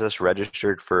 this has us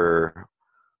registered for –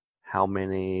 how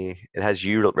many? It has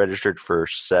you registered for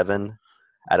 7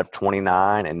 out of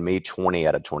 29 and me 20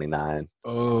 out of 29.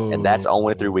 Oh. And that's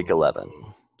only through week 11.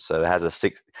 So it has a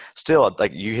 6 – still,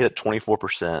 like, you hit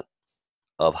 24%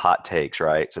 of hot takes,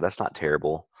 right? So that's not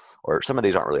terrible. Or some of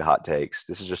these aren't really hot takes.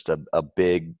 This is just a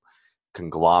big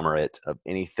conglomerate of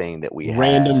anything that we had.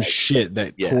 Random shit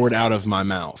that poured out of my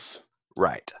mouth.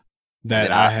 Right.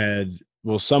 That I had –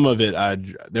 well, some of it,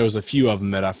 there was a few of them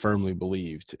that I firmly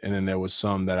believed, and then there was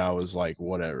some that I was like,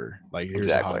 whatever. Like, here's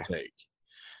a hot take.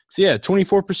 So, yeah,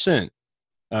 24%.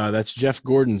 That's Jeff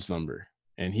Gordon's number,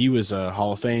 and he was a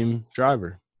Hall of Fame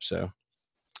driver. So,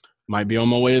 might be on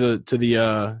my way to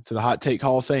the Hot Take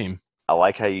Hall of Fame. I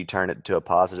like how you turn it to a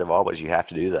positive always. You have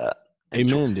to do that.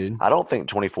 Amen, dude. I don't think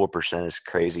 24% is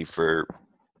crazy for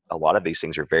a lot of these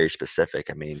things are very specific.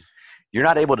 I mean, you're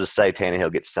not able to say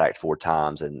Tannehill gets sacked 4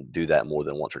 times and do that more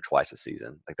than once or twice a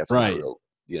season. Like, that's right. Not real,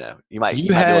 you might be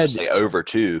able to say over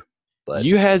 2. But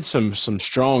you had some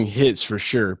strong hits for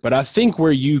sure. But I think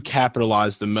where you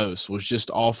capitalized the most was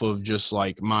just off of just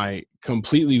like my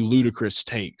completely ludicrous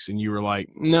takes. And you were like,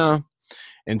 no.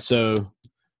 And so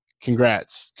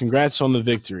congrats on the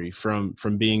victory from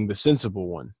being the sensible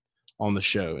one on the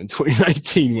show in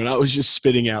 2019 when I was just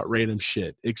spitting out random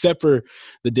shit, except for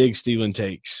the Diggs Thielen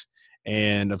takes.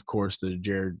 And, of course, the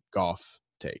Jared Goff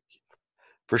take.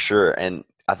 For sure. And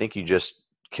I think you just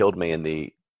killed me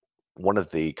in one of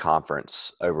the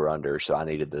conference over-under, so I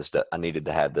needed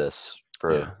to have this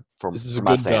for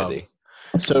my sanity.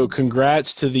 Dub. So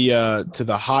congrats to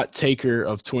the hot taker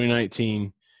of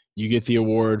 2019. You get the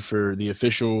award for the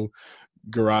official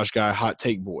Garage Guy Hot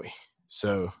Take Boy.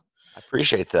 So I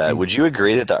appreciate that. Would you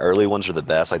agree that the early ones are the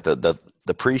best? Like the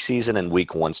preseason and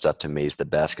week 1 stuff to me is the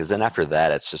best, because then after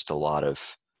that it's just a lot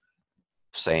of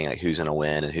saying like who's going to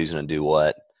win and who's going to do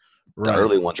what. Right. The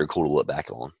early ones are cool to look back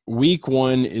on. Week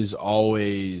 1 is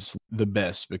always the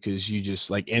best because you just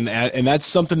like and that's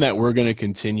something that we're going to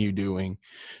continue doing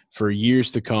for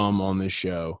years to come on this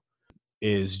show,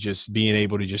 is just being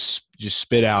able to just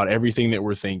spit out everything that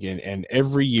we're thinking. And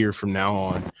every year from now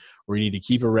on, we need to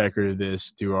keep a record of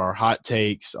this through our hot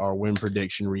takes, our win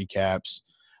prediction recaps.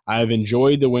 I've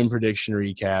enjoyed the win prediction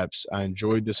recaps. I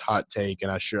enjoyed this hot take,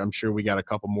 and I'm sure we got a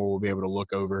couple more we'll be able to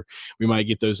look over. We might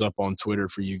get those up on Twitter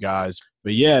for you guys.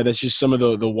 But, yeah, that's just some of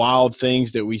the wild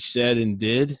things that we said and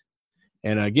did.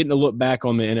 And getting to look back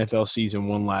on the NFL season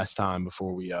one last time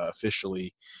before we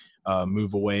officially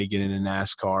move away, get into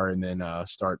NASCAR, and then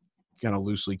start kind of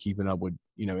loosely keeping up with,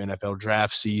 NFL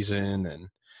draft season and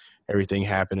everything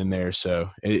happening there. So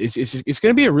it's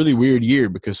going to be a really weird year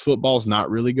because football's not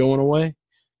really going away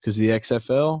because of the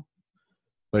XFL.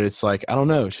 But it's like, I don't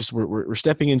know. It's just we're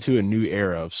stepping into a new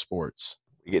era of sports.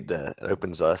 It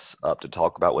opens us up to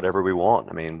talk about whatever we want.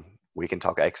 I mean, We can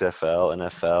talk XFL,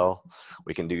 NFL.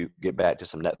 We can get back to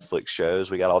some Netflix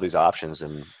shows. We got all these options,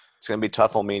 and it's going to be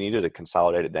tough on me and you to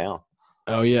consolidate it down.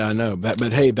 Oh, yeah, I know. But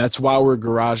hey, that's why we're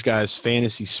Garage Guys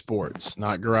Fantasy Sports,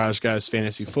 not Garage Guys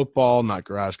Fantasy Football, not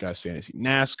Garage Guys Fantasy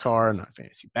NASCAR, not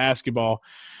fantasy basketball.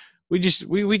 We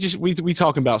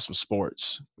talking about some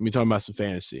sports. We talking about some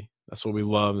fantasy. That's what we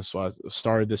love. That's why I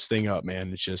started this thing up,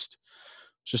 man. It's just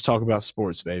talk about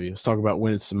sports, baby. Let's talk about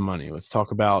winning some money. Let's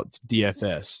talk about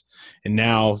DFS. And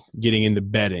now getting into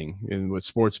betting, and with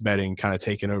sports betting kind of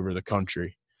taking over the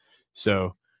country.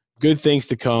 So good things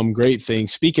to come, great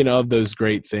things. Speaking of those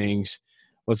great things,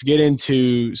 let's get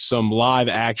into some live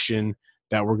action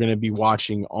that we're going to be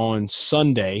watching on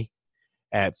Sunday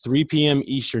at 3 p.m.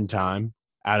 Eastern time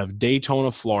out of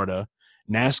Daytona, Florida.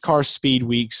 NASCAR Speed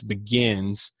Weeks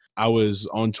begins. I was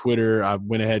on Twitter. I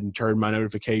went ahead and turned my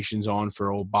notifications on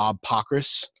for old Bob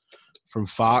Pockrass from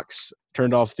Fox.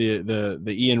 Turned off the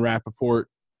Ian Rappaport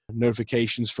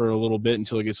notifications for a little bit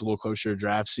until it gets a little closer to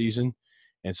draft season.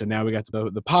 And so now we got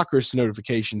the Pockrass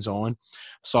notifications on.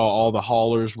 Saw all the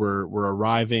haulers were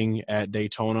arriving at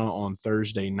Daytona on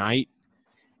Thursday night.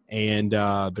 And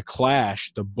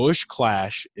the Busch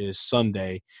Clash is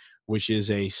Sunday, which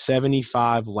is a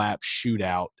 75-lap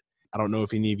shootout. I don't know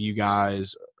if any of you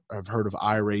guys have heard of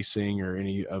iRacing or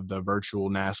any of the virtual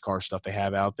NASCAR stuff they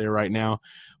have out there right now.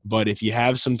 But if you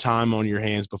have some time on your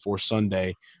hands before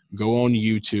Sunday, go on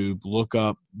YouTube, look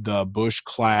up the Busch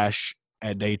Clash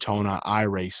at Daytona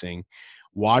iRacing.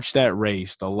 Watch that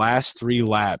race. The last 3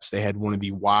 laps, they had one of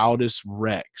the wildest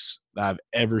wrecks that I've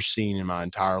ever seen in my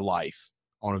entire life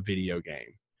on a video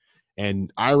game. And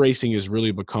iRacing is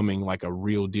really becoming like a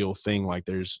real deal thing. Like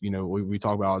there's, we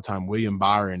talk about all the time, William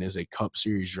Byron is a Cup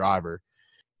Series driver.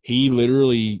 He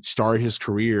literally started his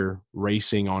career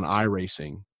racing on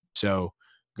iRacing. So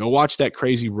go watch that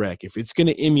crazy wreck. If it's going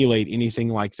to emulate anything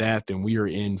like that, then we are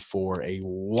in for a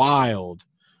wild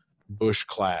Busch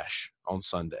Clash on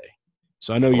Sunday.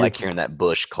 So I know I you're like hearing that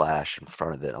Busch Clash in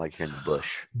front of it. I like hearing the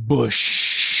Busch.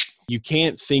 Busch. You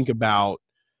can't think about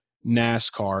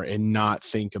NASCAR and not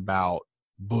think about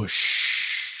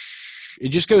Busch. It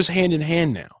just goes hand in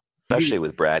hand now. Especially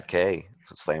with Brad K.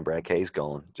 Slaying Brad K's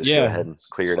going. Just go ahead and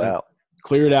clear it out.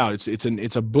 Clear it out.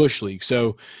 It's a Busch league.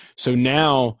 So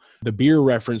now the beer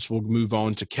reference will move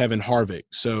on to Kevin Harvick.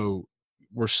 So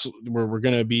we're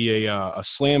going to be a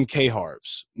slam K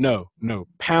Harvs. No,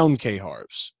 pound K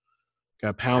Harvs. Got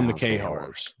to pound the K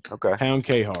Harvs. Okay. Pound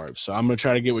K Harvs. So I'm going to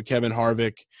try to get with Kevin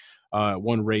Harvick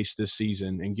one race this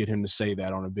season and get him to say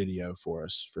that on a video for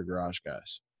us for Garage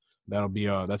Guys. That'll be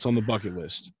that's on the bucket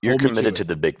list. You're committed to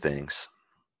the big things,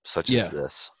 such as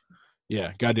this.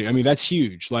 Yeah, got to. I mean, that's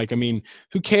huge. Like, I mean,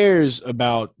 who cares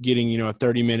about getting, a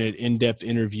 30-minute in-depth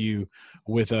interview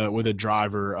with a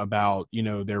driver about,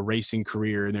 their racing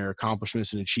career and their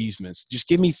accomplishments and achievements? Just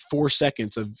give me 4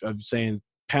 seconds of saying,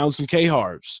 pound some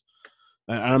K-Harvs.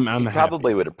 I'm he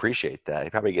probably would appreciate that. He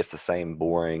probably gets the same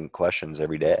boring questions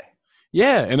every day.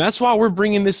 Yeah, and that's why we're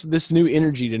bringing this new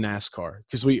energy to NASCAR,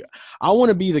 because I want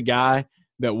to be the guy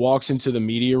that walks into the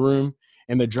media room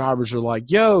and the drivers are like,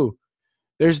 yo,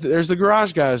 there's the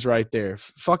Garage Guys right there.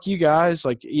 Fuck you guys.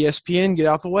 Like, ESPN, get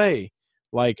out the way.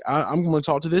 Like, I'm going to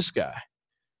talk to this guy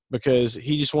because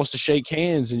he just wants to shake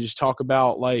hands and just talk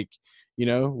about, like,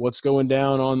 what's going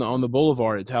down on the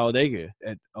boulevard at Talladega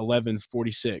at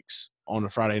 11:46 on a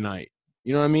Friday night.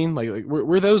 You know what I mean? Like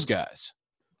we're those guys.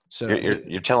 So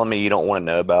you're telling me you don't want to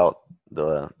know about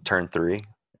the turn 3?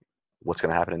 What's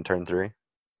going to happen in turn 3?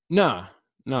 Nah,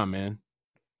 man.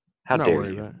 How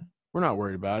dare you? We're not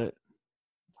worried about it.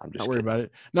 I'm just not worried about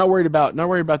it. Not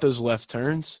worried about those left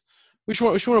turns. We just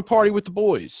want to party with the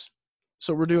boys.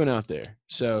 So we're doing out there.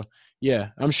 So yeah,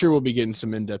 I'm sure we'll be getting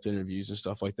some in-depth interviews and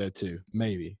stuff like that too.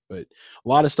 Maybe, but a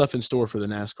lot of stuff in store for the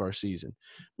NASCAR season.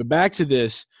 But back to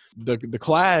this, the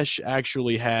Clash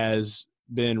actually has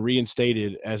been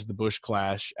reinstated as the Busch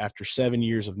Clash after 7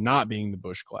 years of not being the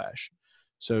Busch Clash.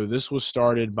 So this was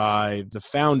started by the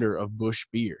founder of Busch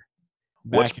Beer.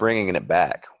 What's bringing it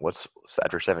back? What's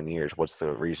after 7 years? What's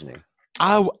the reasoning?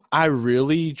 I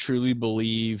really truly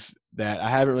believe that I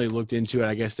haven't really looked into it.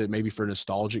 I guess that maybe for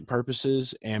nostalgic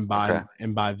purposes, and by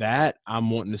that, I'm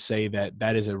wanting to say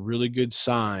that is a really good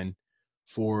sign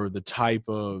for the type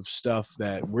of stuff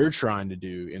that we're trying to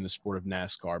do in the sport of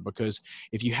NASCAR. Because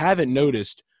if you haven't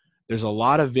noticed, there's a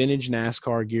lot of vintage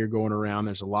NASCAR gear going around.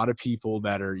 There's a lot of people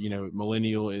that are,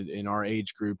 millennial in our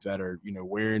age group that are,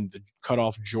 wearing the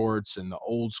cutoff jorts and the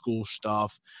old school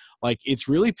stuff. Like, it's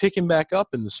really picking back up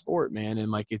in the sport, man.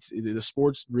 And like, the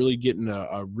sport's really getting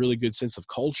a really good sense of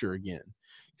culture again.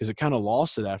 because it kind of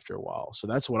lost it after a while. So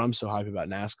that's what I'm so hyped about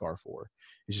NASCAR for.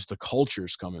 It's just the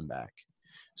culture's coming back.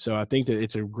 So I think that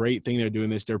it's a great thing they're doing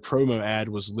this. Their promo ad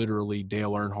was literally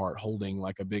Dale Earnhardt holding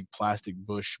like a big plastic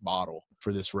Busch bottle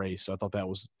for this race. So I thought that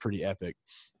was pretty epic.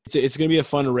 It's going to be a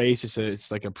fun race.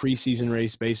 It's like a preseason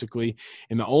race basically.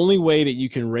 And the only way that you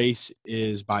can race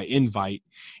is by invite.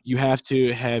 You have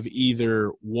to have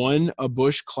either won a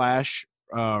Busch Clash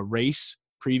race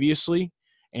previously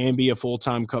and be a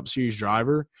full-time Cup Series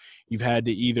driver. You've had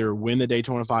to either win the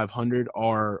Daytona 500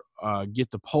 or get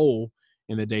the pole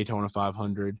in the Daytona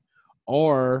 500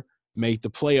 or make the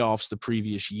playoffs the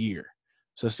previous year.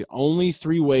 So that's the only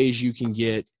three ways you can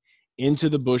get into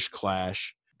the Busch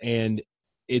Clash, and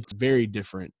it's very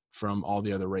different from all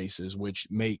the other races, which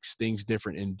makes things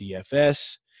different in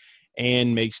DFS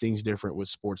and makes things different with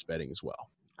sports betting as well.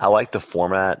 I like the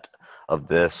format of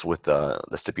this with the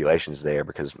stipulations there,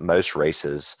 because most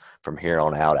races from here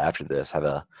on out after this have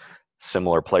a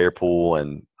similar player pool,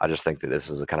 and I just think that this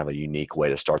is a kind of a unique way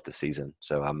to start the season.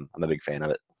 So I'm a big fan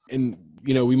of it. And,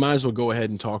 you know, we might as well go ahead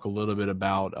and talk a little bit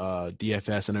about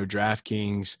DFS. I know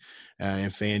DraftKings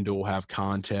and FanDuel have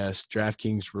contests.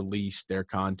 DraftKings released their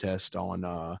contest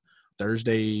on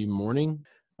Thursday morning.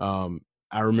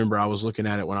 I remember I was looking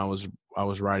at it when I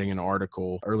was writing an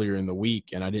article earlier in the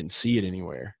week, and I didn't see it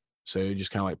anywhere. So it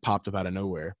just kind of like popped up out of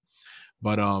nowhere.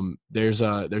 But there's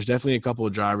definitely a couple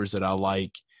of drivers that I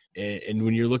like. And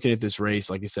when you're looking at this race,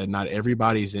 like I said, not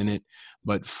everybody's in it,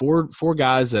 but four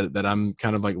guys that I'm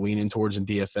kind of like leaning towards in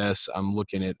DFS. I'm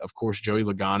looking at, of course, Joey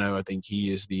Logano. I think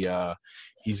he is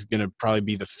he's going to probably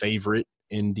be the favorite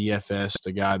in DFS,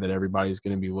 the guy that everybody's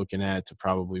going to be looking at to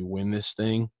probably win this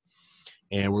thing.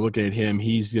 And we're looking at him.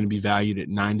 He's going to be valued at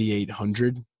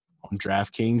 9,800 on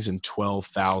DraftKings and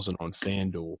 12,000 on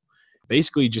FanDuel.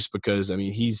 Basically just because, I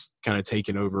mean, he's kind of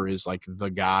taken over as like the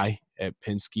guy at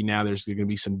Penske now. There's going to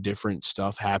be some different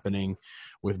stuff happening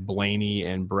with Blaney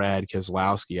and Brad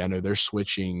Keselowski. I know they're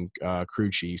switching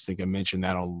crew chiefs. I think I mentioned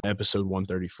that on episode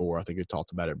 134. I think I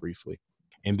talked about it briefly.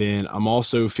 And then I'm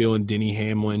also feeling Denny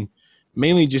Hamlin,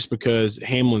 mainly just because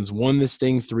Hamlin's won this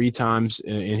thing 3 times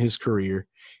in his career.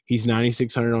 He's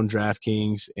 9,600 on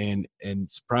DraftKings, and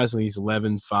surprisingly, he's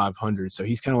 11,500. So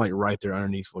he's kind of like right there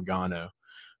underneath Logano.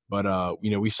 But,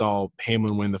 you know, we saw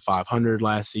Hamlin win the 500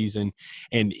 last season,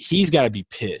 and he's got to be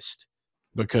pissed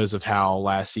because of how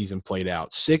last season played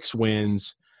out. 6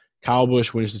 wins. Kyle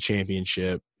Busch wins the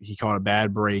championship. He caught a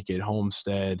bad break at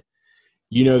Homestead.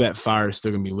 You know that fire is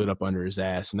still going to be lit up under his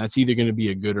ass, and that's either going to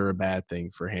be a good or a bad thing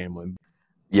for Hamlin.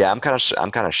 Yeah, I'm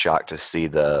kind of shocked to see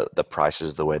the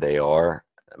prices the way they are.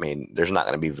 I mean, there's not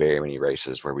going to be very many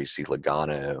races where we see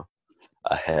Logano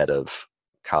ahead of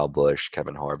Kyle Busch,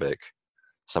 Kevin Harvick,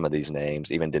 some of these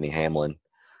names, even Denny Hamlin.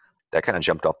 That kind of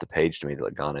jumped off the page to me that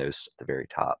Logano's at the very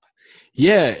top.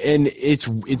 Yeah, and it's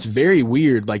very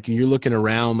weird. Like you're looking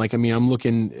around, like I mean, I'm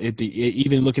looking at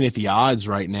the odds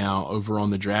right now over on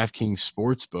the DraftKings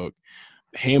Sportsbook.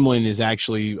 Hamlin is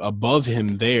actually above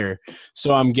him there.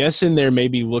 So I'm guessing they're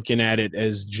maybe looking at it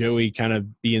as Joey kind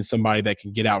of being somebody that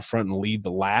can get out front and lead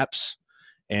the laps.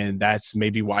 And that's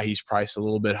maybe why he's priced a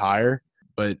little bit higher.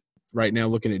 But right now,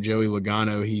 looking at Joey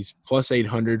Logano, he's plus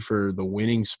 800 for the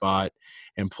winning spot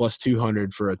and plus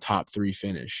 200 for a top 3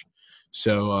 finish.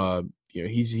 So, you know,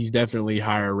 he's definitely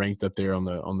higher ranked up there on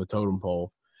the totem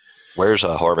pole. Where's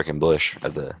Harvick and Busch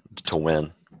to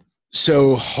win?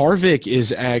 So Harvick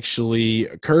is actually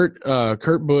Kurt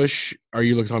Busch. Are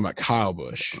you talking about Kyle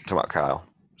Busch? I'm talking about Kyle.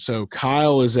 So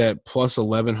Kyle is at plus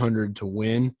 1,100 to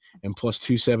win and plus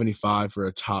 275 for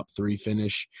a top 3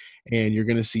 finish. And you're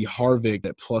going to see Harvick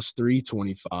at plus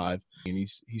 325, and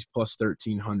he's plus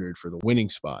 1,300 for the winning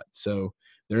spot. So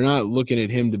they're not looking at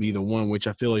him to be the one, which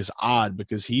I feel is odd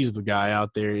because he's the guy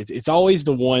out there. It's always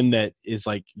the one that is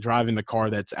like driving the car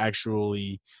that's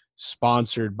actually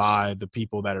sponsored by the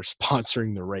people that are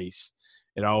sponsoring the race.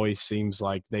 It always seems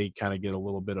like they kind of get a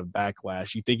little bit of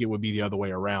backlash. You think it would be the other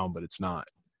way around, but it's not.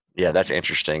 Yeah, that's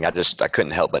interesting. I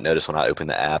couldn't help but notice when I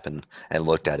opened the app and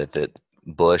looked at it that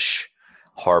Busch,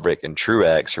 Harvick, and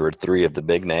Truex, who are 3 of the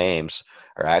big names,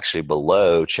 are actually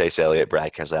below Chase Elliott,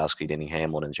 Brad Keselowski, Denny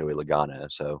Hamlin, and Joey Logano.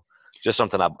 So just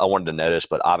something I wanted to notice.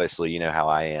 But obviously, you know how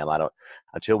I am. I don't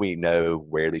until we know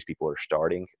where these people are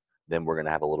starting, then we're going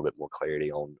to have a little bit more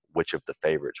clarity on which of the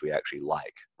favorites we actually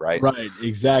like, right? Right,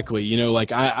 exactly. You know,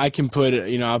 like I can put,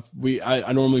 you know,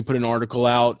 I normally put an article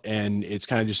out and it's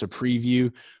kind of just a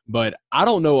preview, but I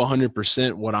don't know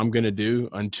 100% what I'm going to do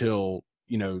until,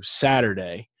 you know,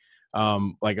 Saturday.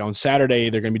 Like on Saturday,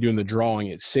 they're going to be doing the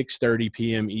drawing at 6:30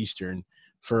 p.m. Eastern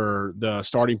for the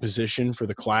starting position for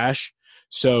the Clash.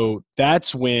 So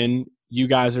that's when you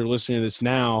guys are listening to this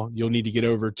now, you'll need to get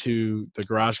over to the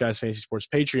Garage Guys Fantasy Sports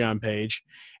Patreon page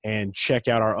and check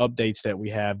out our updates that we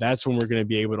have. That's when we're going to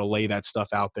be able to lay that stuff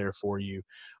out there for you.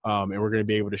 And we're going to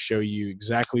be able to show you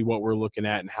exactly what we're looking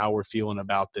at and how we're feeling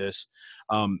about this.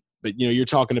 But, you're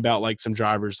talking about like some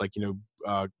drivers like,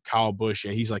 Kyle Busch,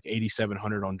 he's like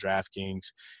 8,700 on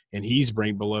DraftKings, and he's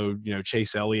ranked below,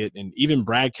 Chase Elliott and even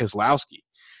Brad Keselowski.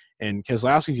 And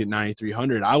Keselowski's at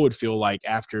 9,300. I would feel like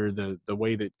after the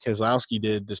way that Keselowski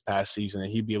did this past season,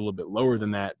 that he'd be a little bit lower than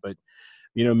that. But,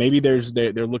 maybe they're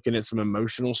looking at some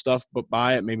emotional stuff, but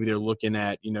by it, maybe they're looking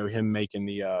at, him making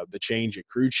the change at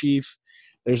crew chief.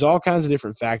 There's all kinds of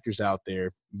different factors out there.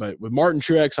 But with Martin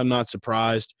Truex, I'm not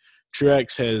surprised.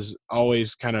 Truex has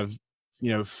always kind of,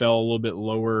 fell a little bit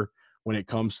lower when it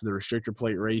comes to the restrictor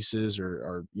plate races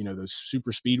or those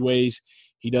super speedways.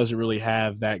 He doesn't really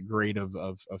have that great of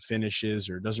finishes,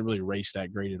 or doesn't really race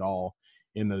that great at all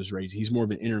in those races. He's more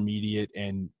of an intermediate,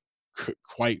 and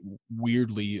quite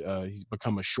weirdly, he's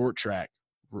become a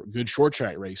good short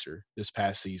track racer this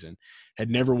past season. Had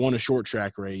never won a short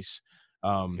track race.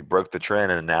 He broke the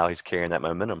trend, and now he's carrying that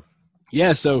momentum.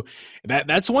 Yeah, so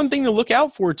that's one thing to look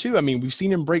out for too. I mean, we've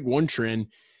seen him break one trend,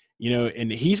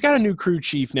 and he's got a new crew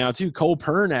chief now too. Cole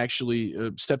Pern actually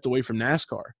stepped away from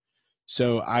NASCAR.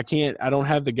 So I don't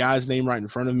have the guy's name right in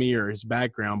front of me or his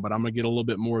background, but I'm going to get a little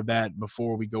bit more of that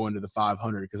before we go into the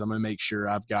 500, because I'm going to make sure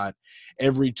I've got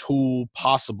every tool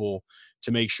possible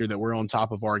to make sure that we're on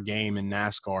top of our game in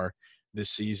NASCAR this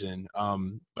season.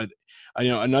 But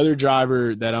another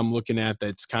driver that I'm looking at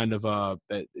that's kind of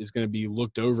that is going to be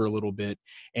looked over a little bit,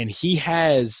 and he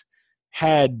has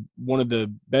had one of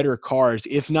the better cars,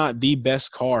 if not the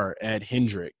best car at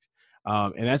Hendrick,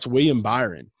 and that's William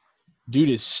Byron. Dude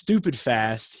is stupid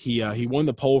fast. He won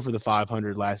the pole for the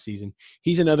 500 last season.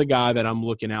 He's another guy that I'm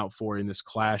looking out for in this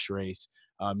Clash race.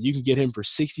 You can get him for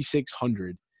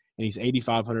 6,600, and he's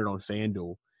 8,500 on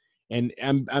FanDuel. And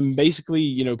I'm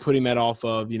basically, putting that off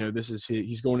of,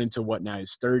 he's going into what now,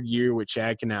 his third year with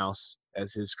Chad Knaus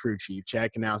as his crew chief.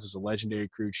 Chad Knaus is a legendary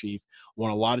crew chief,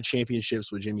 won a lot of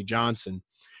championships with Jimmy Johnson.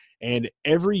 And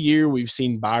every year we've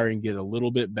seen Byron get a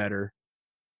little bit better.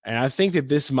 And I think that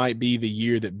this might be the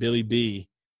year that Billy B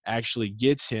actually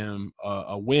gets him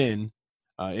a win.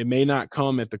 It may not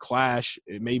come at the Clash.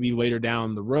 It may be later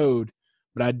down the road,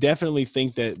 but I definitely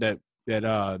think that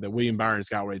William Byron's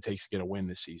got what it takes to get a win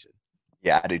this season.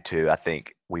 Yeah, I do too. I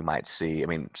think we might see. I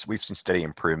mean, we've seen steady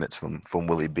improvements from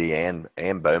Willie B and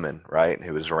Bowman, right?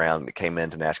 Who was came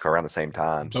into NASCAR around the same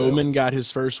time. Bowman got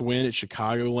his first win at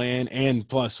Chicagoland, and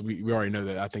plus we already know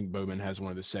that I think Bowman has one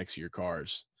of the sexier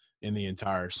cars in the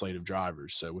entire slate of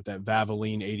drivers. So with that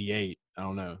Valvoline 88, I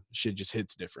don't know, shit just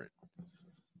hits different.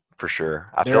 For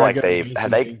sure. I feel like they've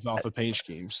off of paint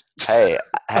schemes. Hey,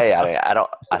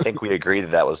 I think we agree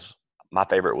that was my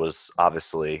favorite was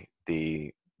obviously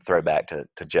the throwback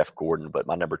to Jeff Gordon, but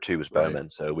my number 2 was Bowman.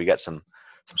 Right. So we got some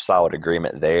solid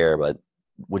agreement there. But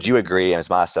would you agree, and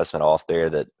it's my assessment off there,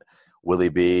 that Willie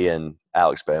B and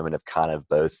Alex Bowman have kind of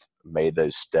both made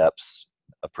those steps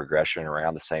of progression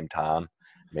around the same time?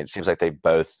 I mean, it seems like they've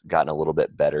both gotten a little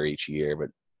bit better each year, but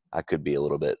I could be a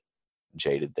little bit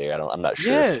jaded there. I'm not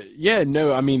sure. Yeah.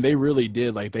 No, I mean, they really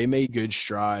did. Like, they made good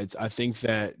strides. I think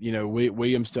that,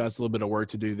 William still has a little bit of work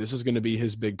to do. This is going to be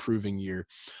his big proving year.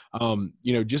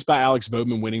 Just by Alex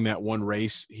Bowman winning that one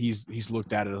race, he's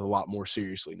looked at it a lot more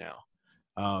seriously now.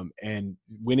 And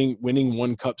winning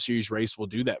one Cup Series race will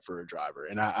do that for a driver.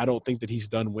 And I don't think that he's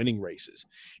done winning races.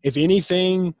 If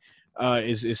anything,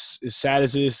 as sad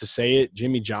as it is to say it,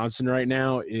 Jimmy Johnson right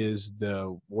now is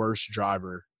the worst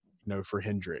driver, for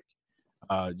Hendrick.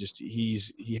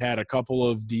 He had a couple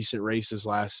of decent races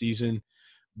last season,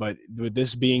 but with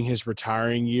this being his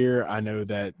retiring year, I know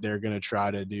that they're going to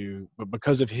try to do, but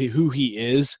because of who he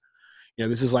is,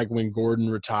 this is like when Gordon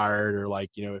retired, or like,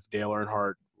 if Dale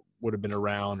Earnhardt would have been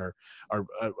around, or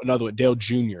another one, Dale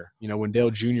Jr., when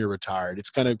Dale Jr. retired,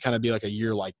 it's going to kind of be like a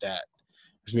year like that.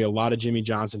 There's going to be a lot of Jimmy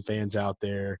Johnson fans out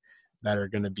there that are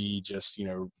going to be just,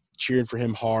 cheering for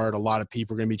him hard. A lot of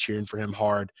people are going to be cheering for him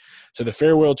hard. So the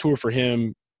farewell tour for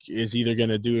him is either going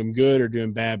to do him good or do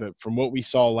him bad. But from what we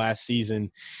saw last season,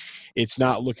 it's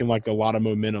not looking like a lot of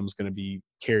momentum is going to be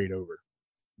carried over.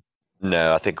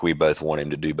 No, I think we both want him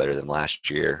to do better than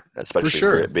last year, especially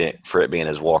for it being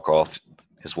his walk-off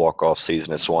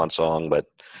season at Swan Song. But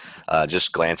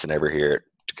just glancing over here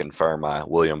to confirm my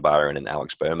William Byron and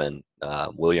Alex Bowman.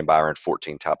 William Byron,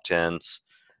 14 top 10s,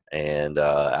 and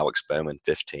Alex Bowman,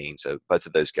 15. So both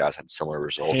of those guys had similar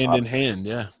results. Hand in hand,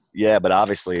 yeah. Yeah, but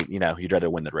obviously, you'd rather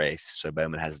win the race. So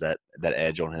Bowman has that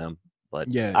edge on him.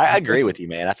 But yeah, I agree with you,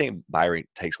 man. I think Byron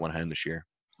takes one home this year.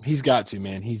 He's got to,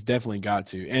 man. He's definitely got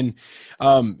to. And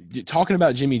talking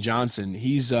about Jimmy Johnson,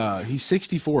 he's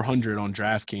 6,400 on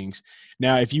DraftKings.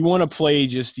 Now, if you want to play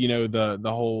just, the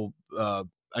whole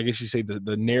I guess you say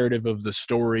the narrative of the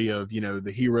story of,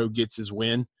 the hero gets his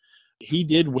win. He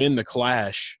did win the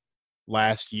Clash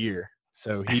last year.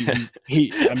 So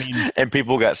I mean, and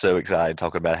people got so excited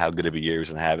talking about how good of a year he was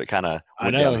going to have. It kind of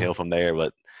went downhill from there.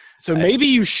 But so maybe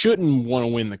you shouldn't want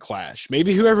to win the Clash.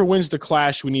 Maybe whoever wins the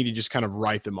Clash, we need to just kind of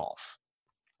write them off.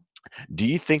 Do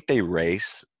you think they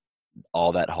race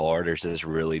all that hard, or is this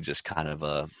really just kind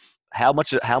of how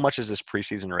much is this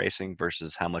preseason racing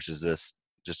versus how much is this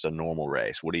just a normal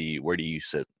race? Where do you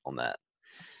sit on that?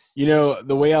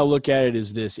 The way I look at it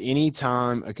is this: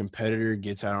 anytime a competitor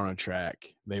gets out on a track,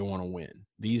 they want to win.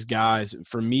 These guys,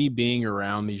 for me, being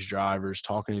around these drivers,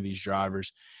 talking to these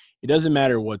drivers, it doesn't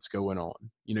matter what's going on.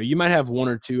 You might have one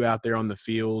or two out there on the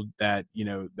field that,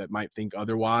 that might think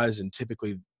otherwise, and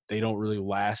typically they don't really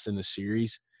last in the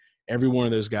series. Every one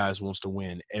of those guys wants to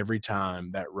win every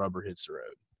time that rubber hits the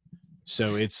road.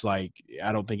 So it's like,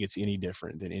 I don't think it's any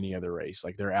different than any other race.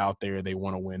 Like, they're out there, they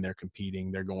want to win, they're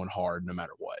competing, they're going hard no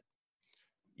matter what.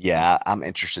 Yeah, I'm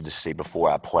interested to see before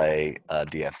I play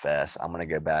DFS. I'm going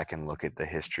to go back and look at the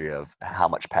history of how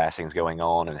much passing is going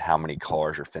on and how many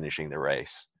cars are finishing the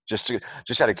race. Just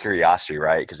out of curiosity,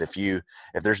 right? Because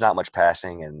if there's not much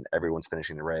passing and everyone's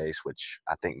finishing the race, which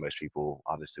I think most people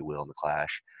obviously will in the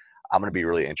Clash, I'm going to be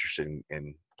really interested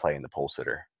in playing the pole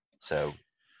sitter. So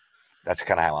that's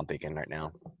kind of how I'm thinking right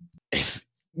now.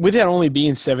 With that only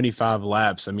being 75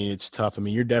 laps, I mean, it's tough. I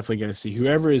mean, you're definitely going to see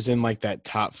whoever is in like that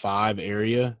top 5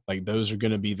 area, like those are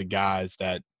going to be the guys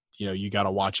that, you got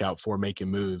to watch out for making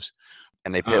moves.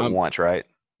 And they pit once, right?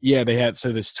 Yeah, they have.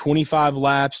 So there's 25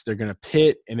 laps. They're going to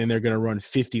pit, and then they're going to run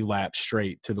 50 laps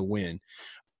straight to the win.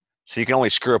 So you can only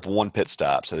screw up one pit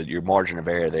stop, so that your margin of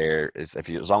error there is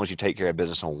as long as you take care of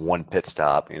business on one pit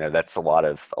stop. That's a lot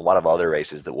of other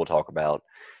races that we'll talk about.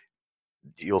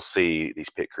 You'll see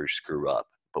these pit crews screw up,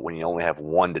 but when you only have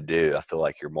one to do, I feel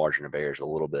like your margin of error is a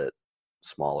little bit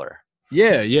smaller.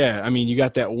 Yeah. I mean, you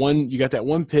got that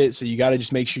one pit, so you got to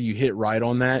just make sure you hit right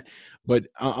on that. But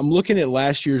I'm looking at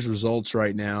last year's results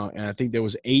right now, and I think there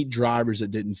was 8 drivers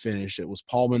that didn't finish. It was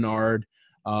Paul Menard,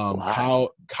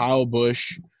 Kyle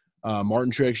Busch,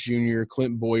 Martin Truex Jr.,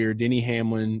 Clint Boyer, Denny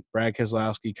Hamlin, Brad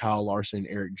Keselowski, Kyle Larson,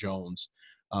 Eric Jones.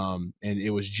 And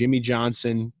it was Jimmy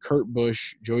Johnson, Kurt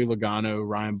Busch, Joey Logano,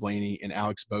 Ryan Blaney, and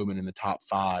Alex Bowman in the top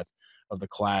 5 of the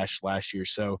Clash last year.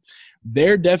 So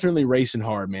they're definitely racing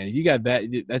hard, man. If you got that,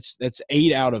 that's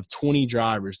 8 out of 20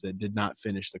 drivers that did not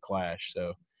finish the Clash.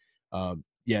 So,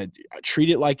 yeah, treat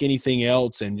it like anything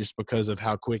else. And just because of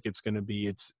how quick it's going to be,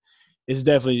 it's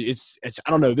definitely,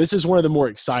 I don't know. This is one of the more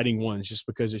exciting ones just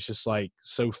because it's just like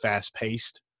so fast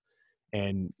paced.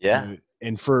 And yeah.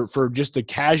 And for just the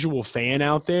casual fan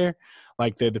out there,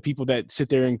 like the people that sit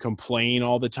there and complain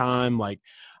all the time, like,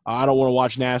 I don't want to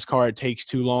watch NASCAR, it takes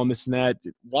too long, this and that.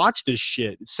 Watch this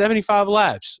shit. It's 75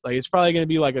 laps. Like, it's probably going to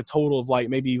be like a total of like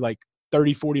maybe like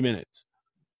 30, 40 minutes.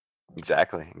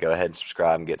 Exactly. Go ahead and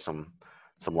subscribe and get some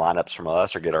lineups from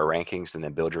us, or get our rankings and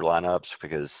then build your lineups,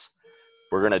 because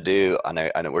we're going to do – I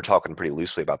know we're talking pretty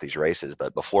loosely about these races,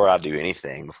 but before I do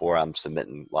anything, before I'm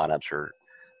submitting lineups or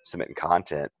submitting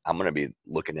content, I'm going to be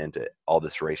looking into all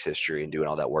this race history and doing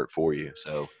all that work for you.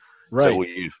 So, right. So will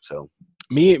you. So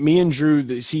me and Drew,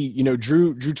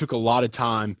 Drew took a lot of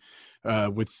time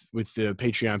with the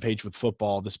Patreon page with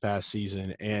football this past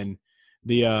season. And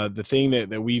the thing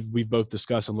that we've both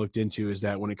discussed and looked into is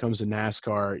that when it comes to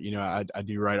NASCAR, I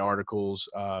do write articles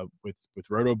with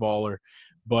Rotoballer,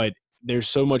 but there's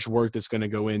so much work that's going to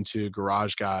go into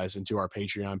Garage Guys, into our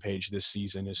Patreon page this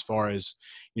season, as far as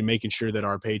making sure that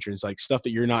our patrons, like stuff that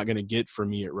you're not going to get from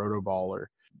me at Rotoballer,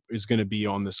 is going to be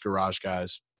on this Garage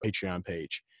Guys Patreon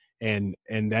page. And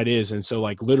that is, and so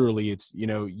like literally it's,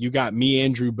 you got me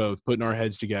and Drew both putting our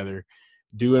heads together,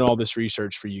 doing all this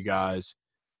research for you guys.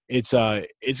 It's going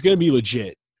to be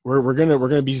legit. We're going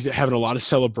to be having a lot of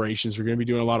celebrations. We're going to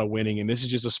be doing a lot of winning. And this is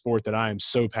just a sport that I am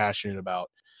so passionate about.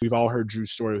 We've all heard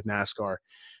Drew's story with NASCAR,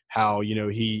 how,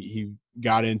 he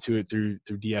got into it through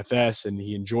DFS and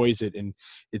he enjoys it, and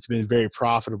it's been very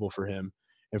profitable for him.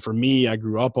 And for me, I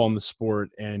grew up on the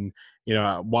sport, and,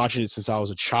 watching it since I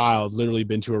was a child, literally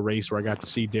been to a race where I got to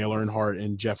see Dale Earnhardt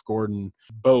and Jeff Gordon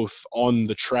both on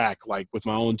the track, like with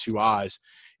my own 2 eyes.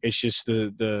 It's just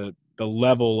the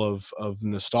level of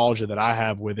nostalgia that I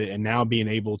have with it. And now being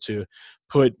able to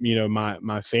put,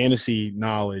 my fantasy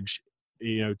knowledge,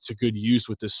 to good use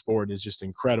with this sport is just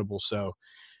incredible. So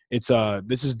it's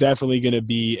this is definitely going to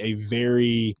be a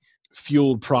very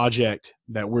fueled project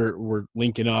that we're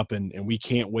linking up, and we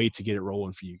can't wait to get it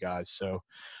rolling for you guys. So,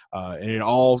 and it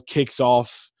all kicks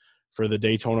off for the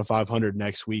Daytona 500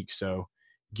 next week. So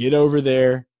get over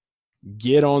there,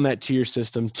 get on that tier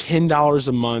system, $10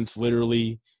 a month.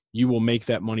 Literally, you will make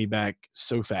that money back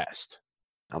so fast.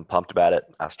 I'm pumped about it.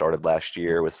 I started last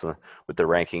year with the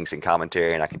rankings and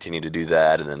commentary, and I continue to do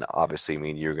that. And then obviously,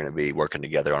 me and you are going to be working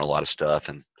together on a lot of stuff.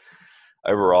 And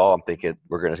overall, I'm thinking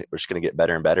we're just going to get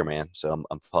better and better, man. So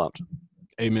I'm pumped.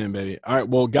 Amen, baby. All right,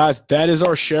 well, guys, that is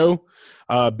our show.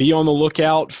 Be on the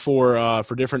lookout for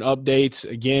different updates.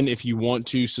 Again, if you want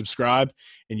to subscribe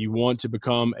and you want to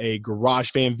become a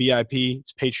Garage Fan VIP,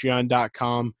 it's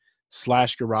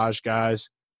patreon.com/Garage Guys.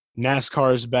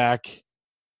 NASCAR is back.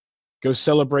 Go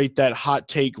celebrate that Hot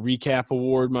Take Recap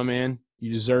Award, my man.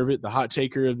 You deserve it. The Hot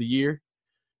Taker of the Year.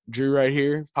 Drew right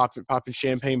here, popping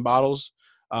champagne bottles.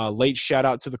 Late shout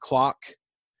out to the clock.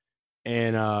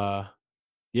 And,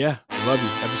 yeah, I love you.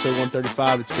 Episode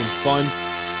 135. It's been fun.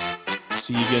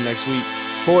 See you again next week.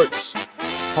 Sports,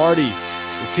 party,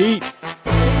 repeat.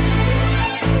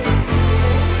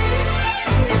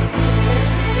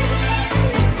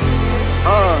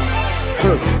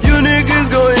 You niggas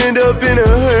gon' end up in a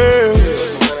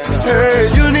hearse.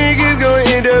 You niggas gon'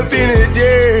 end up in a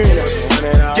dirt.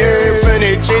 Dirt from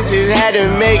the trenches, had to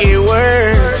make it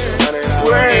work.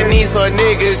 And these fuck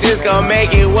niggas just gon'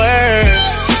 make it worse.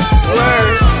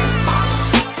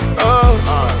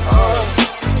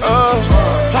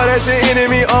 How that's an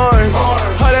enemy arm.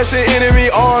 How that's an enemy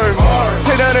arm.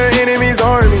 Take down the enemy's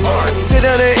army. Take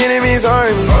down the enemy's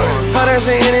army. How that's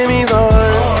an enemy's arm.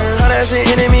 How that's an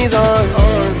enemy's arm.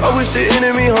 I wish the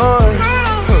enemy harm.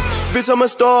 Bitch, I'm a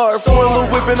star. Foreign little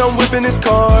whip and I'm whipping this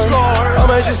car. I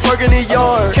might just park in the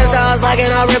yard. Catch the house like and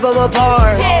I rip them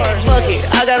apart. Fuck it,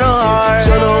 I got no heart.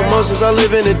 Show no emotions, I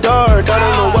live in the dark. I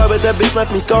don't know why, but that bitch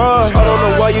left me scarred. I don't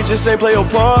know why you just ain't play your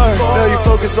part. Now you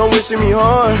focus on wishing me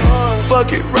harm.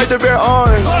 Fuck it, right there bare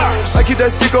arms. I keep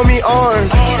that stick on me arms.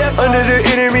 Under the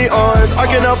enemy arms. I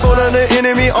cannot fold under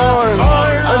enemy arms.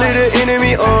 Under the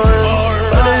enemy arms.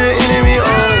 Under the enemy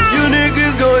arms. You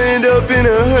niggas gon' end up in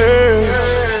a hearse.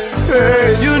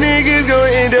 You niggas gon'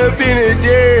 end up in a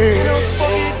dirt.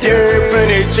 Dirt from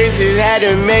the trenches, had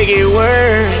to make it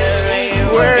work.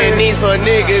 And these fuck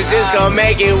niggas just gon'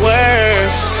 make it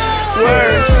worse.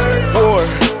 War.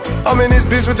 I'm in this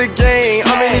bitch with the gang.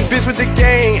 I'm in this bitch with the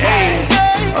gang. Ay.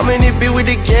 I'm in this bitch with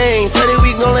the gang. 30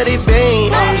 we gon' let it bang.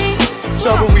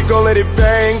 Chopper, we gon' let it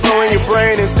bang. Go in your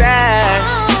brain inside.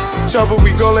 Chopper,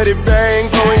 we gon' let it bang.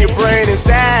 Go in your brain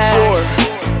inside. War.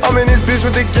 I'm in this bitch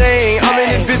with the gang. I'm in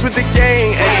this bitch with the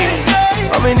gang. Ay.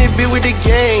 I'm in this bitch with the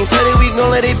gang. 30 we gon'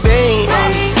 let it bang.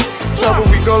 Chopper,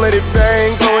 we gon' let it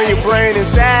bang. Go in your brain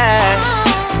inside.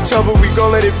 Chopper, we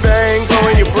gon' let it bang. Go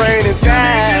in your brain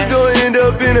inside. You niggas gon' end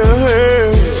up in a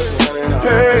hearse.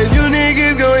 You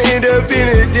niggas gon' end up in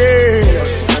a dirt.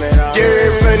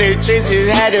 Dirt from the trenches,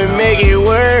 had to make it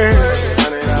work.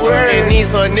 And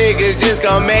these fuck niggas just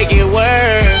gon' make it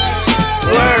worse.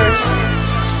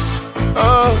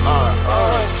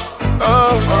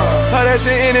 How that's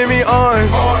an enemy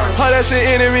arms. How that's an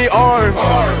enemy arms.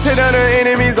 Take down the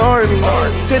enemy's army.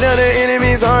 Take down the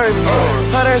enemy's army.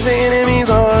 How that's an enemy's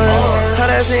arms. How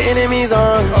that's an enemy's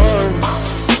arms.